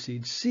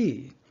 precedes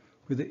C,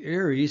 where the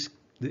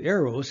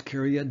arrows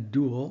carry a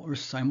dual or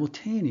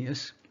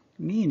simultaneous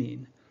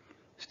meaning,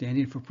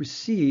 standing for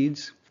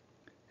precedes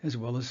as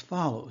well as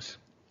follows.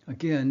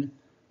 Again,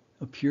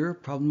 a pure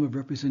problem of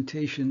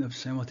representation of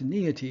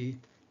simultaneity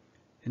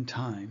in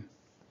time.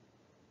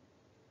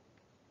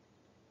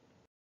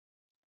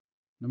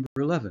 Number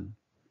 11.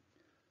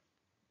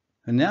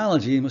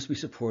 Analogy must be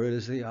supported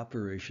as the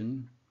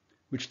operation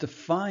which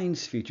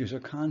defines features or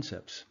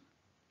concepts,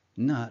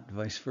 not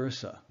vice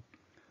versa.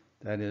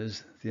 That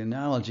is, the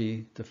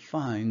analogy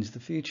defines the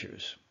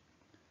features,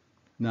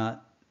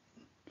 not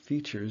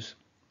features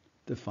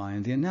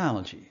define the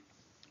analogy.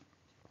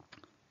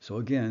 So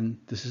again,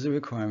 this is a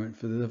requirement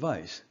for the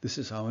device. This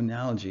is how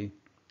analogy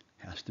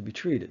has to be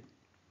treated.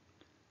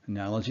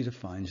 Analogy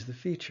defines the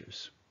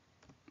features.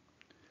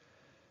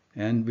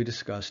 And we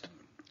discussed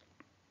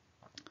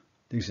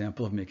the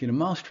example of making a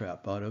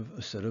mousetrap out of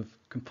a set of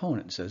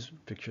components as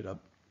pictured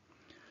up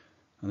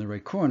on the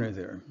right corner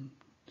there.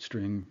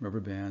 String, rubber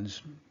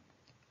bands,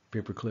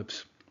 paper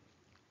clips,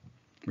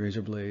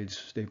 razor blades,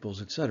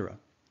 staples, etc.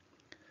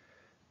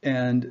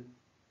 And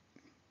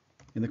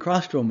in the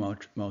cross-draw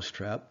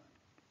mousetrap,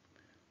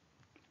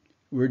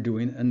 we're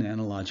doing an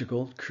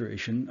analogical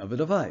creation of a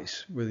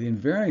device where the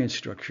invariant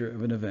structure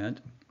of an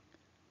event,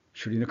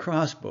 shooting a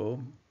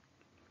crossbow,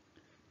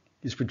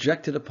 is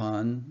projected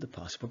upon the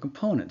possible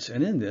components.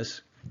 And in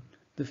this,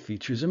 the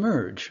features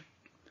emerge.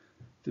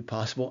 The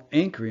possible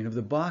anchoring of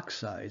the box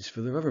sides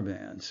for the rubber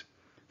bands,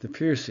 the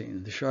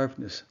piercing, the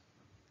sharpness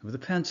of the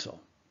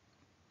pencil.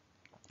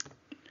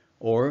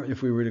 Or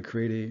if we were to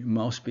create a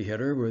mouse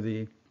beheader where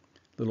the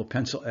little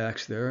pencil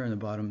axe there in the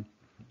bottom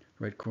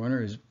right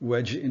corner is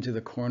wedged into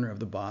the corner of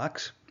the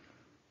box,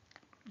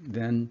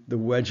 then the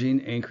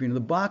wedging, anchoring of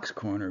the box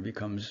corner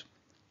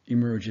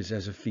emerges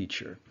as a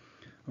feature.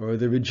 or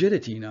the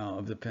rigidity now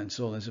of the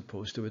pencil as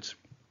opposed to its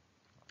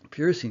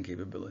piercing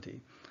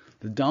capability,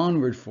 the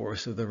downward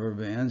force of the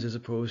rubber bands as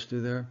opposed to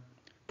their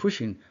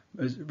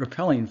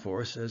repelling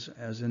force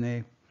as in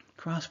a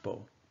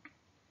crossbow.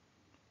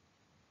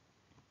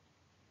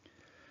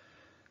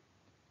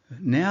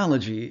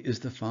 Analogy is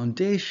the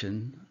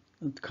foundation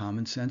of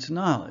common sense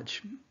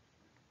knowledge,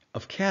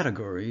 of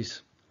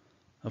categories,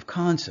 of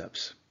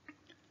concepts,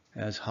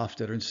 as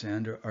Hofstadter and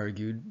Sander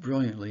argued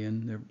brilliantly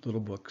in their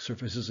little book,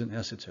 Surfaces and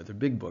Essences, or their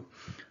big book,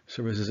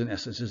 Surfaces and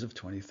Essences of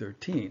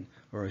 2013,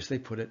 or as they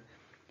put it,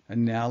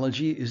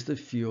 analogy is the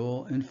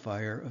fuel and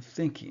fire of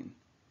thinking.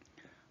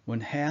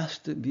 One has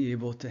to be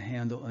able to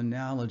handle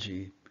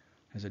analogy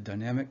as a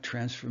dynamic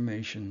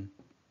transformation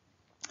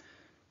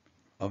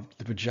of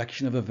the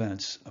projection of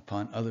events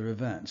upon other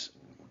events.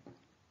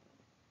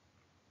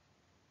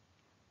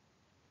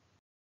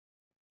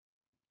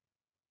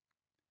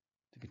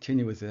 To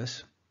continue with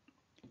this,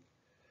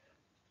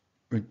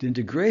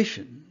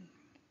 integration,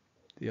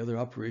 the other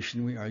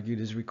operation we argued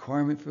is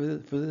requirement for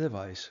the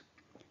device,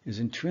 is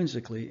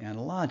intrinsically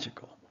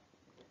analogical.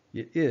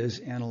 It is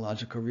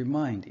analogical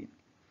reminding.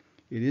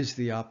 It is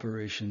the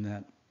operation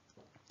that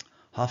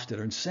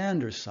Hofstadter and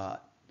Sander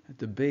sought at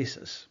the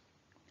basis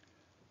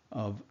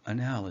of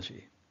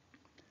analogy.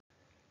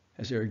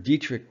 As Eric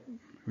Dietrich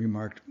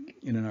remarked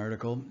in an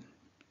article,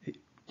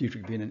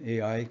 Dietrich being an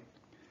AI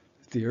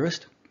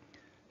theorist,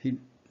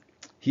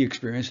 he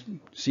experienced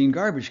seeing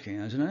garbage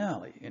cans in an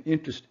alley and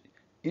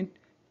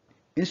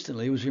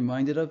instantly was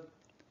reminded of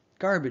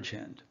garbage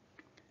henge,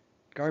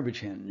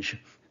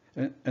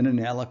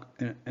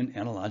 an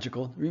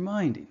analogical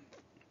reminding.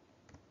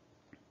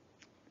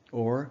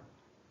 Or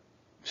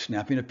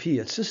snapping a pea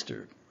at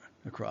sister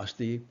across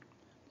the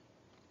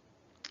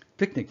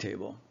picnic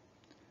table.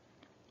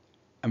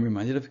 I'm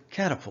reminded of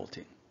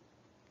catapulting.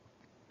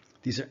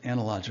 These are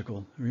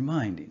analogical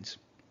remindings.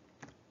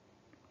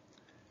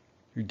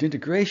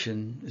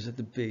 Redintegration is at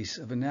the base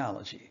of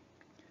analogy.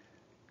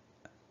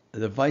 A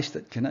device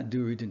that cannot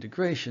do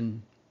redintegration,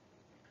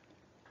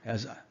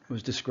 as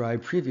was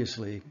described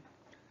previously,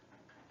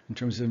 in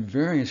terms of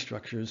invariant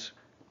structures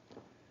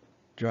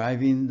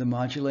driving the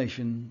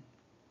modulation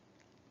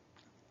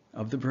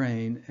of the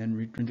brain and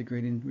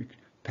reintegrating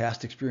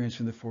past experience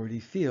from the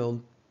 4D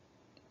field,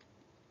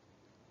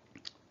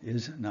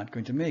 is not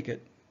going to make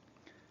it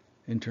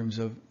in terms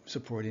of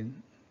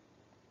supporting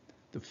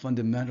the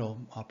fundamental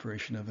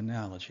operation of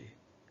analogy.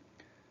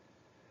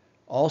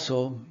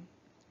 Also,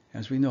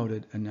 as we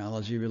noted,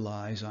 analogy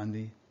relies on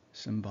the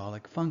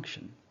symbolic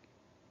function.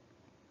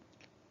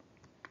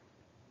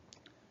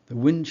 The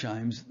wind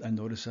chimes I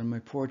notice on my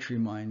porch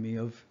remind me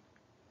of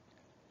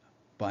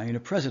buying a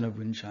present of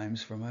wind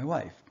chimes for my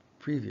wife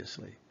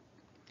previously.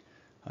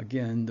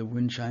 Again, the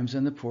wind chimes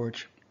on the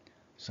porch,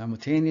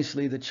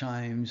 simultaneously the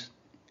chimes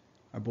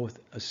are both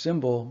a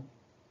symbol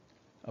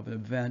of an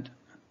event,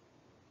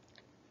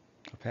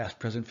 a past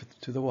present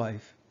to the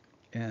wife,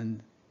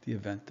 and the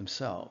event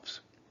themselves,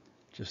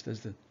 just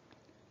as the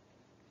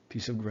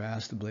piece of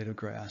grass, the blade of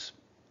grass,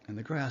 and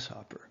the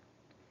grasshopper.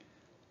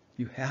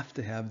 You have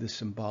to have this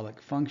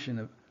symbolic function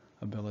of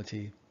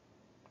ability,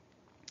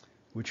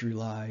 which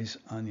relies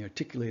on the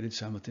articulated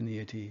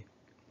simultaneity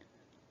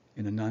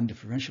in a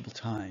non-differentiable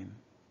time.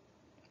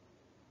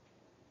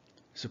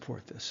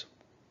 Support this.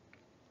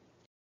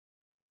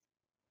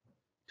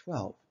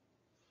 12.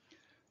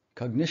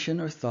 Cognition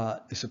or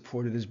thought is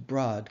supported as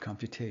broad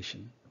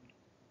computation.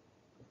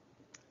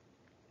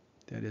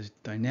 That is,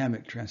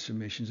 dynamic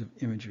transformations of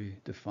imagery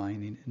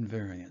defining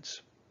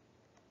invariance.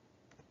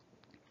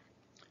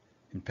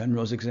 In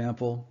Penrose's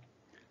example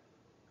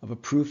of a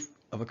proof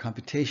of a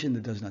computation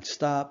that does not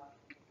stop,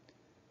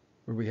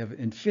 where we have an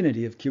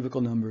infinity of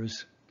cubical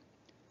numbers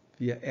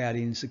via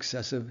adding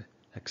successive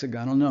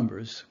hexagonal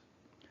numbers,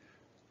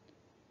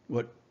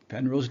 what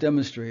Penrose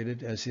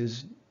demonstrated as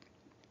his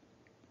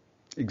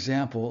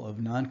example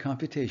of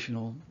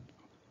non-computational,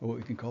 or what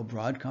we can call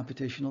broad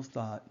computational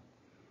thought,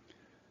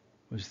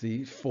 was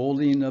the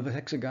folding of a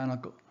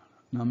hexagonal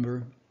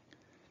number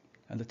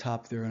at the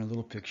top there in a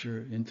little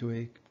picture into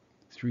a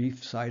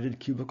three-sided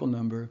cubical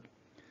number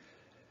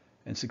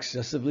and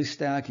successively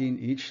stacking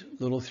each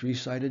little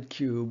three-sided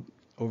cube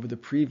over the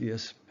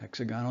previous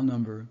hexagonal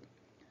number,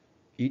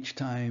 each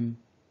time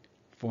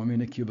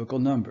forming a cubical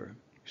number.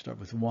 We start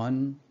with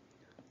 1,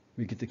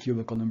 we get the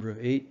cubical number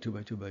of 8, 2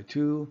 by 2 by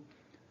 2,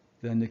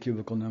 then the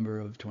cubical number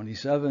of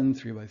 27,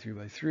 3 by 3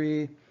 by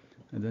 3,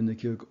 and then the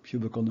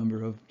cubical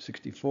number of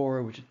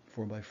 64, which is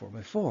 4 by 4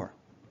 by 4.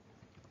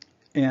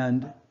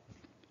 And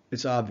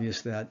it's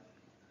obvious that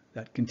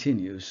that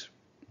continues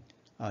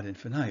ad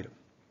infinitum.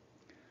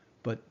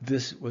 But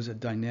this was a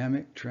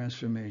dynamic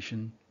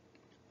transformation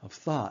of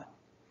thought,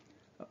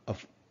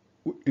 of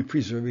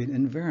preserving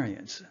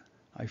invariance.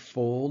 I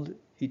fold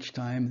each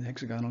time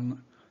the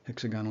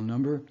hexagonal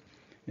number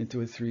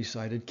into a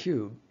three-sided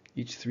cube.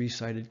 Each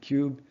three-sided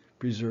cube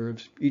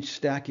preserves, each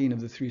stacking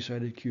of the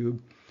three-sided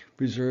cube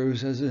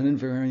preserves as an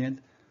invariant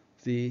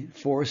the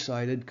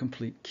four-sided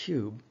complete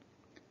cube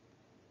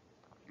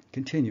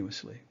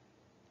continuously.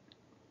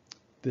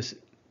 This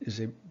is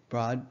a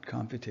broad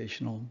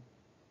computational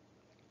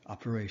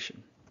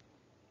operation.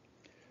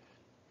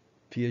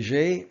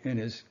 Piaget, in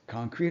his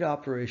concrete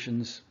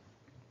operations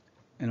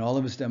and all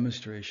of his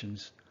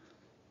demonstrations,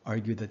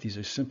 argued that these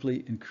are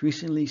simply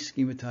increasingly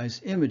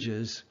schematized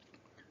images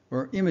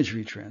or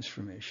imagery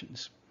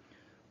transformations,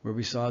 where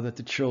we saw that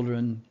the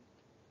children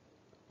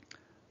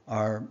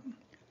are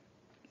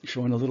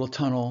showing a little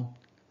tunnel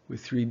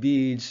with 3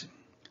 beads,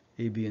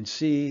 A, B, and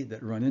C,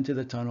 that run into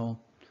the tunnel.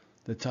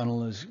 The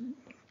tunnel is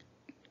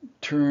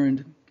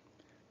turned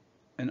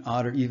an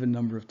odd or even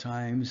number of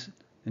times,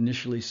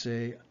 initially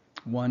say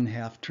 1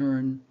 half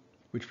turn,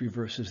 which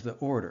reverses the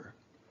order.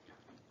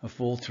 A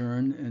full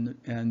turn,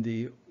 and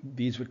the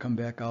beads would come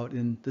back out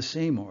in the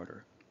same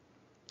order.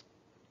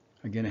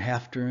 Again, a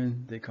half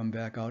turn, they come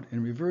back out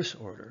in reverse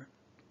order.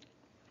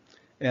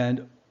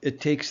 And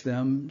it takes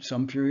them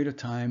some period of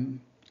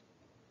time,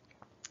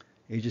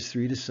 ages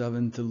 3 to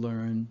 7, to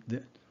learn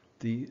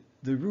the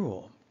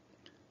rule,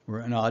 where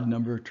an odd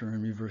number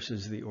turn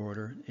reverses the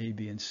order A,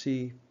 B, and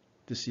C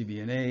to C,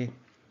 B, and A,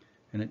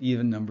 and an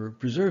even number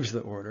preserves the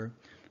order.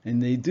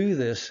 And they do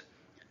this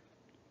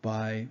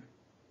by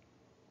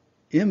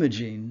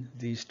imaging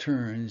these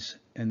turns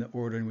and the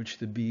order in which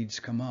the beads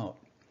come out,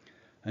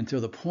 until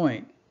the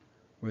point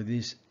where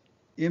these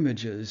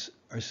images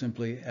are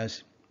simply,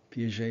 as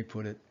Piaget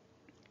put it,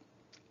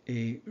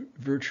 a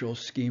virtual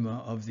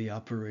schema of the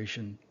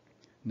operation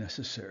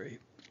necessary.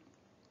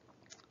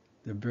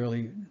 They're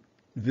barely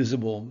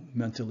visible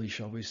mentally,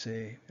 shall we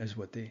say, as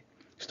what they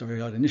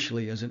started out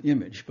initially as an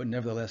image, but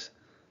nevertheless,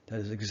 that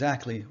is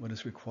exactly what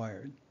is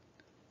required,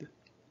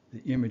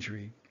 the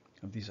imagery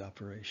of these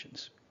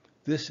operations.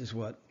 This is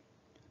what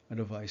a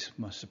device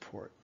must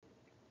support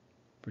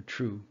for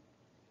true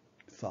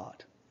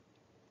thought.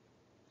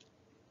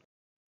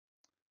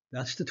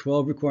 That's the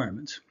 12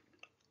 requirements.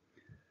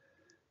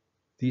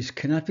 These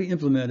cannot be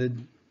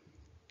implemented,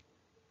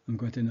 I'm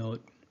going to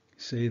note,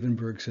 save in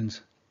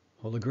Bergson's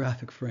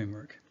holographic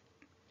framework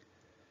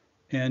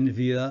and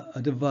via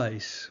a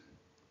device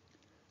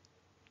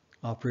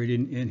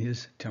operating in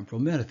his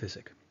temporal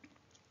metaphysic.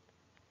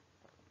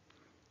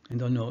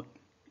 And I'll note,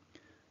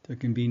 there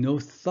can be no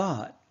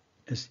thought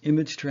as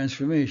image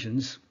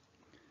transformations,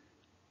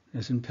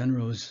 as in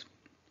Penrose's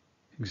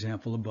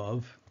example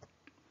above,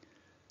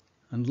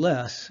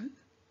 unless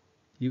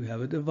you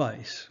have a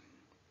device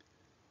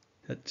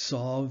that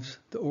solves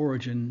the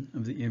origin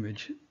of the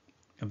image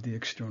of the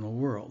external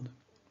world.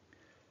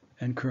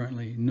 And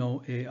currently,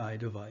 no AI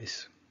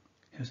device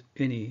has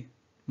any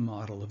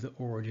model of the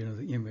origin of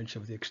the image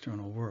of the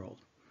external world.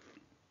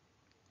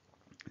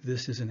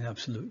 This is an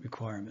absolute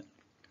requirement.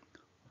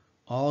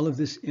 All of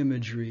this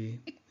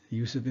imagery,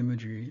 use of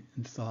imagery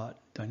and thought,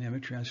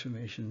 dynamic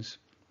transformations,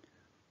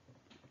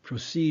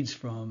 proceeds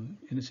from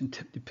and is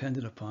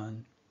dependent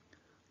upon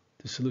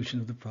the solution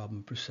of the problem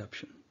of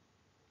perception.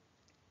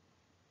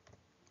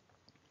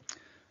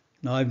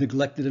 Now, I've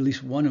neglected at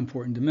least one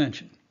important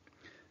dimension,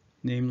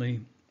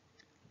 namely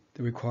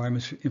the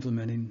requirements for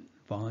implementing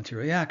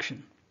voluntary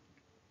action.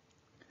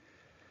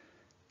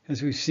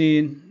 As we've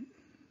seen,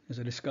 as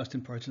I discussed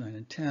in parts 9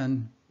 and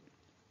 10,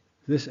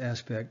 this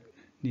aspect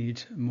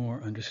needs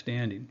more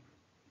understanding.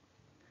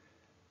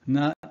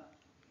 Not,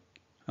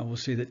 I will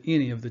say that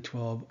any of the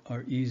 12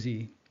 are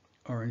easy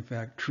or in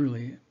fact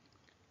truly,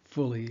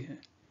 fully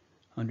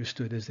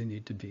understood as they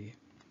need to be.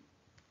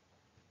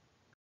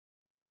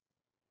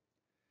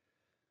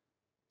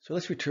 So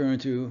let's return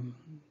to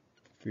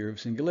fear of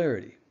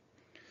singularity.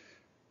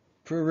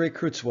 Per Ray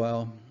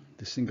Kurzweil,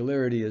 the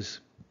singularity is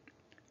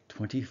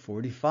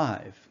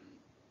 2045,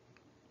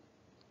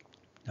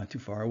 not too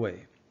far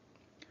away.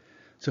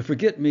 So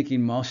forget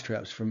making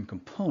mousetraps from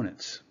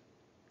components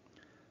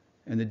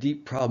and the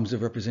deep problems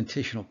of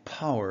representational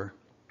power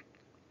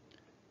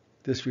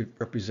this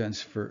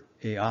represents for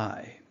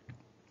AI.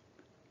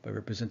 By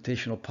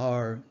representational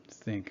power,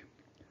 think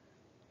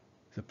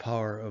the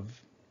power of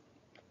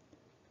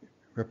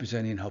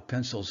representing how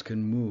pencils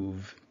can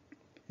move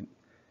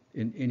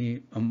in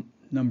any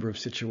number of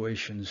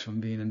situations, from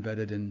being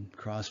embedded in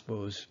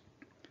crossbows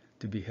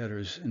to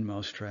beheaders and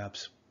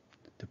mousetraps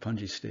to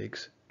punji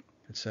stakes,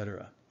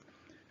 etc.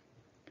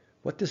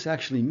 What this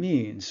actually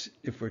means,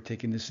 if we're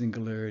taking the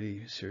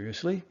singularity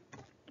seriously,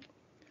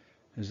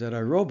 is that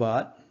our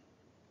robot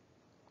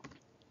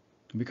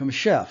will become a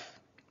chef.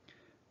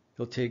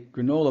 He'll take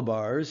granola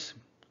bars,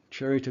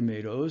 cherry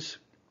tomatoes,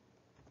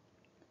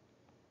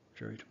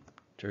 Chinese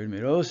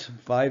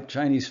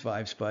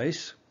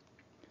 5-spice,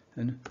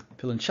 and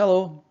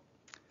pilincello,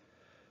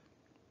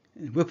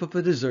 and whip up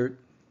a dessert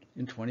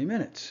in 20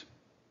 minutes,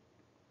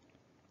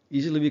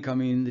 easily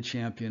becoming the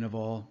champion of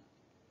all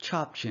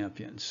chopped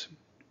champions.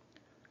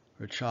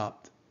 Or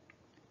Chopped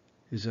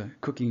is a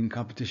cooking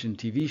competition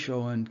TV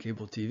show on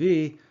cable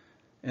TV,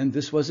 and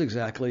this was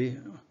exactly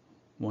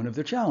one of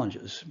their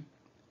challenges,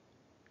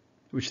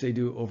 which they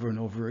do over and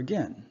over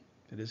again.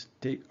 That is,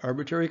 take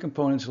arbitrary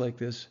components like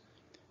this,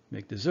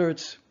 make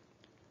desserts,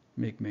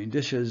 make main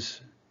dishes,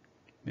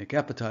 make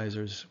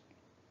appetizers.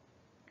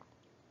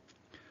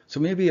 So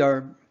maybe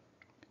our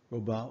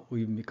robot will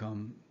even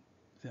become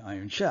the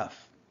Iron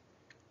Chef.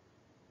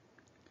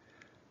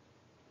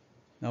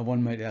 Now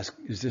one might ask,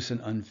 is this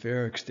an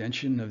unfair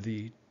extension of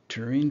the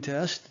Turing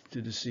test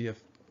to see if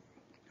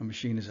a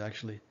machine is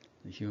actually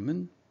a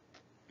human?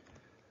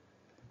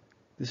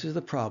 This is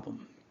the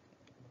problem.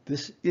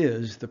 This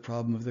is the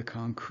problem of the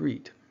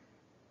concrete,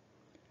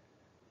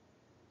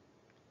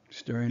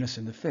 staring us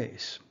in the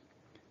face.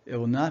 It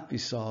will not be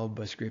solved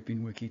by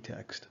scraping wiki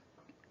text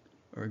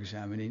or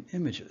examining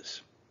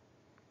images.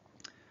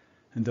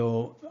 And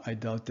though I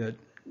doubt that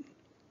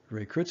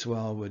Ray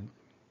Kurzweil would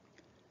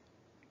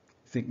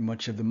think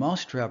much of the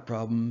mousetrap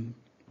problem,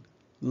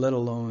 let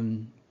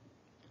alone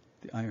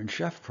the Iron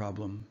Chef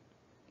problem,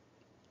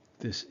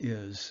 this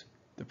is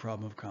the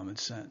problem of common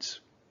sense.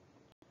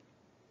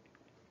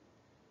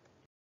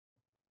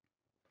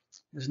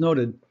 As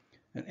noted,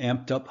 an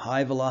amped up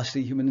high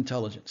velocity human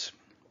intelligence,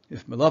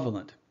 if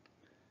malevolent,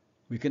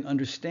 we can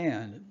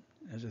understand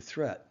as a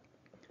threat.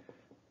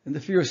 And the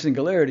fear of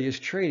singularity is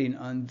trading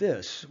on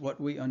this, what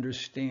we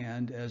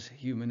understand as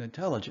human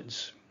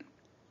intelligence,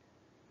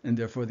 and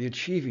therefore the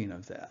achieving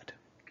of that.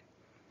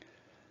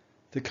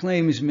 The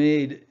claims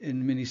made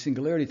in many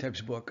singularity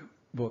types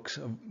books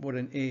of what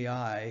an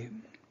AI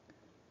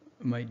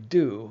might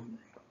do,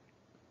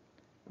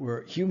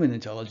 where human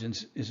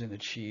intelligence isn't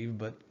achieved,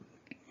 but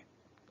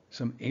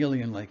some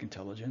alien-like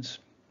intelligence,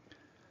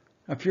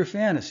 are pure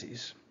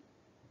fantasies.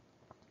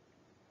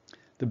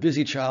 The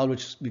busy child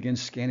which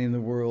begins scanning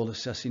the world,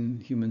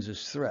 assessing humans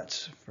as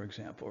threats, for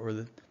example, or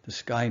the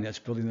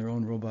Skynets building their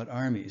own robot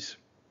armies,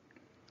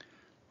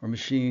 or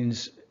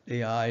machines,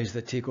 AIs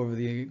that take over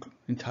the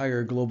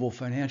entire global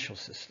financial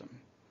system.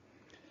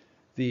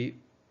 The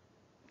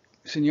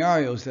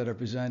scenarios that are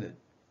presented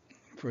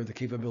for the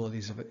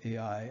capabilities of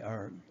AI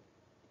are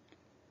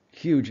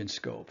huge in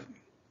scope.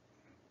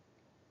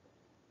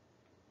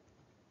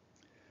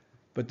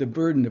 But the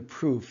burden of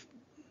proof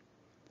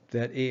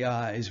that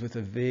AIs with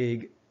a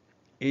vague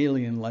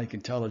alien-like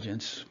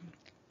intelligence,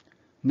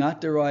 not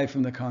derived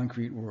from the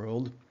concrete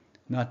world,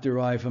 not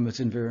derived from its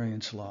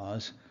invariance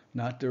laws,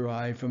 not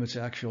derived from its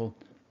actual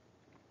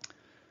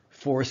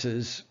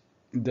forces,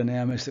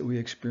 dynamics that we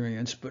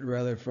experience, but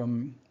rather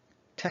from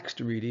text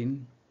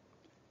reading,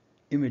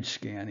 image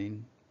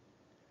scanning,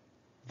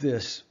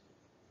 this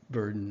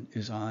burden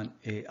is on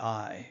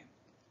AI.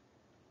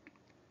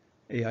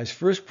 AI's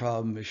first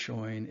problem is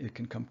showing it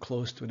can come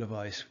close to a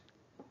device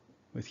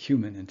with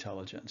human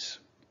intelligence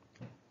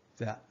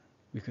that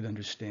we could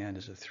understand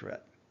as a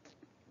threat.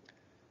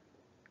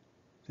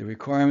 The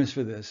requirements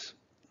for this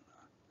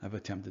I've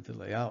attempted to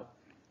lay out.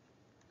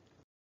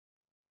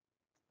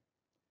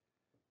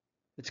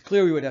 It's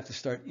clear we would have to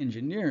start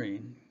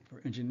engineering.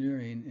 For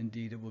engineering,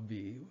 indeed, it will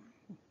be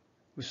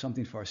with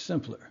something far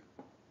simpler.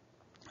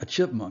 A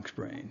chipmunk's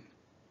brain,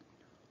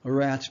 a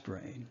rat's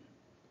brain,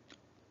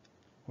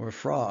 or a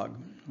frog,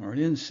 or an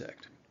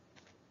insect.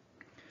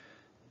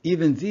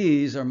 Even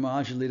these are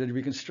modulated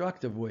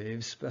reconstructive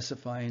waves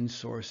specifying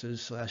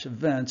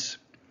sources/events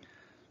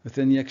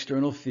within the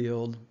external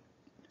field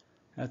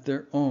at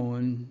their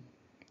own,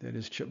 that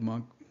is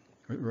chipmunk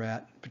or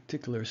rat,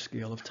 particular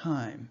scale of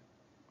time.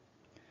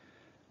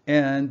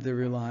 And they're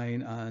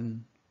relying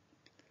on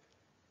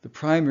the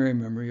primary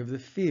memory of the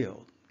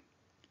field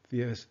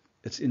via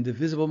its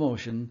indivisible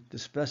motion to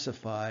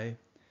specify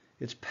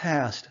its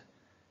past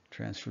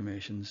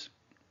transformations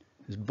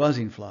as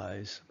buzzing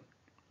flies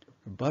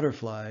or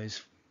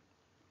butterflies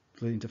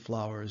leading to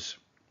flowers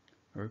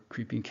or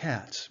creeping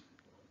cats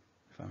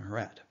if I'm a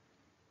rat.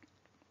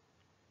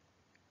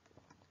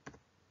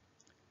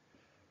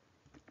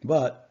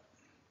 But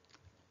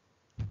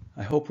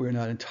I hope we're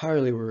not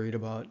entirely worried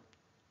about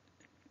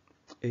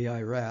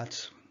AI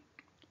rats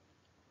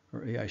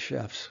or AI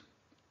chefs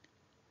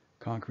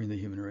conquering the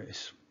human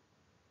race.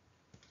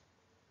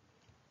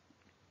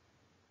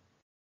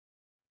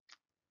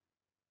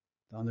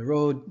 Down the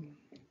road,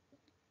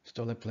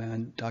 still I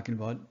plan talking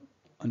about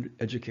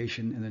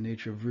education and the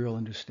nature of real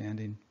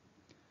understanding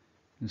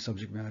in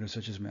subject matters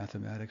such as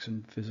mathematics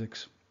and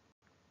physics.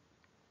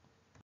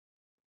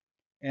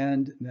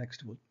 And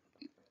next,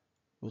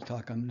 we'll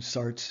talk on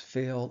Sartre's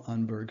fail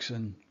on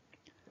Bergson,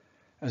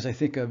 as I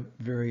think a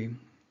very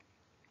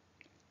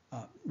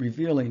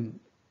revealing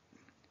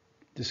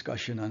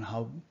discussion on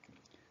how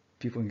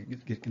people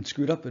get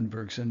screwed up in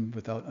Bergson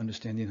without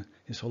understanding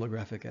his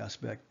holographic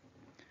aspect.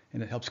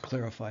 And it helps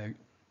clarify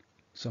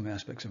some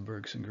aspects of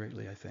Bergson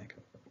greatly, I think.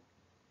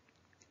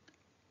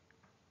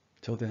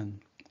 Till then,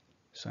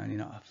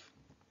 signing off.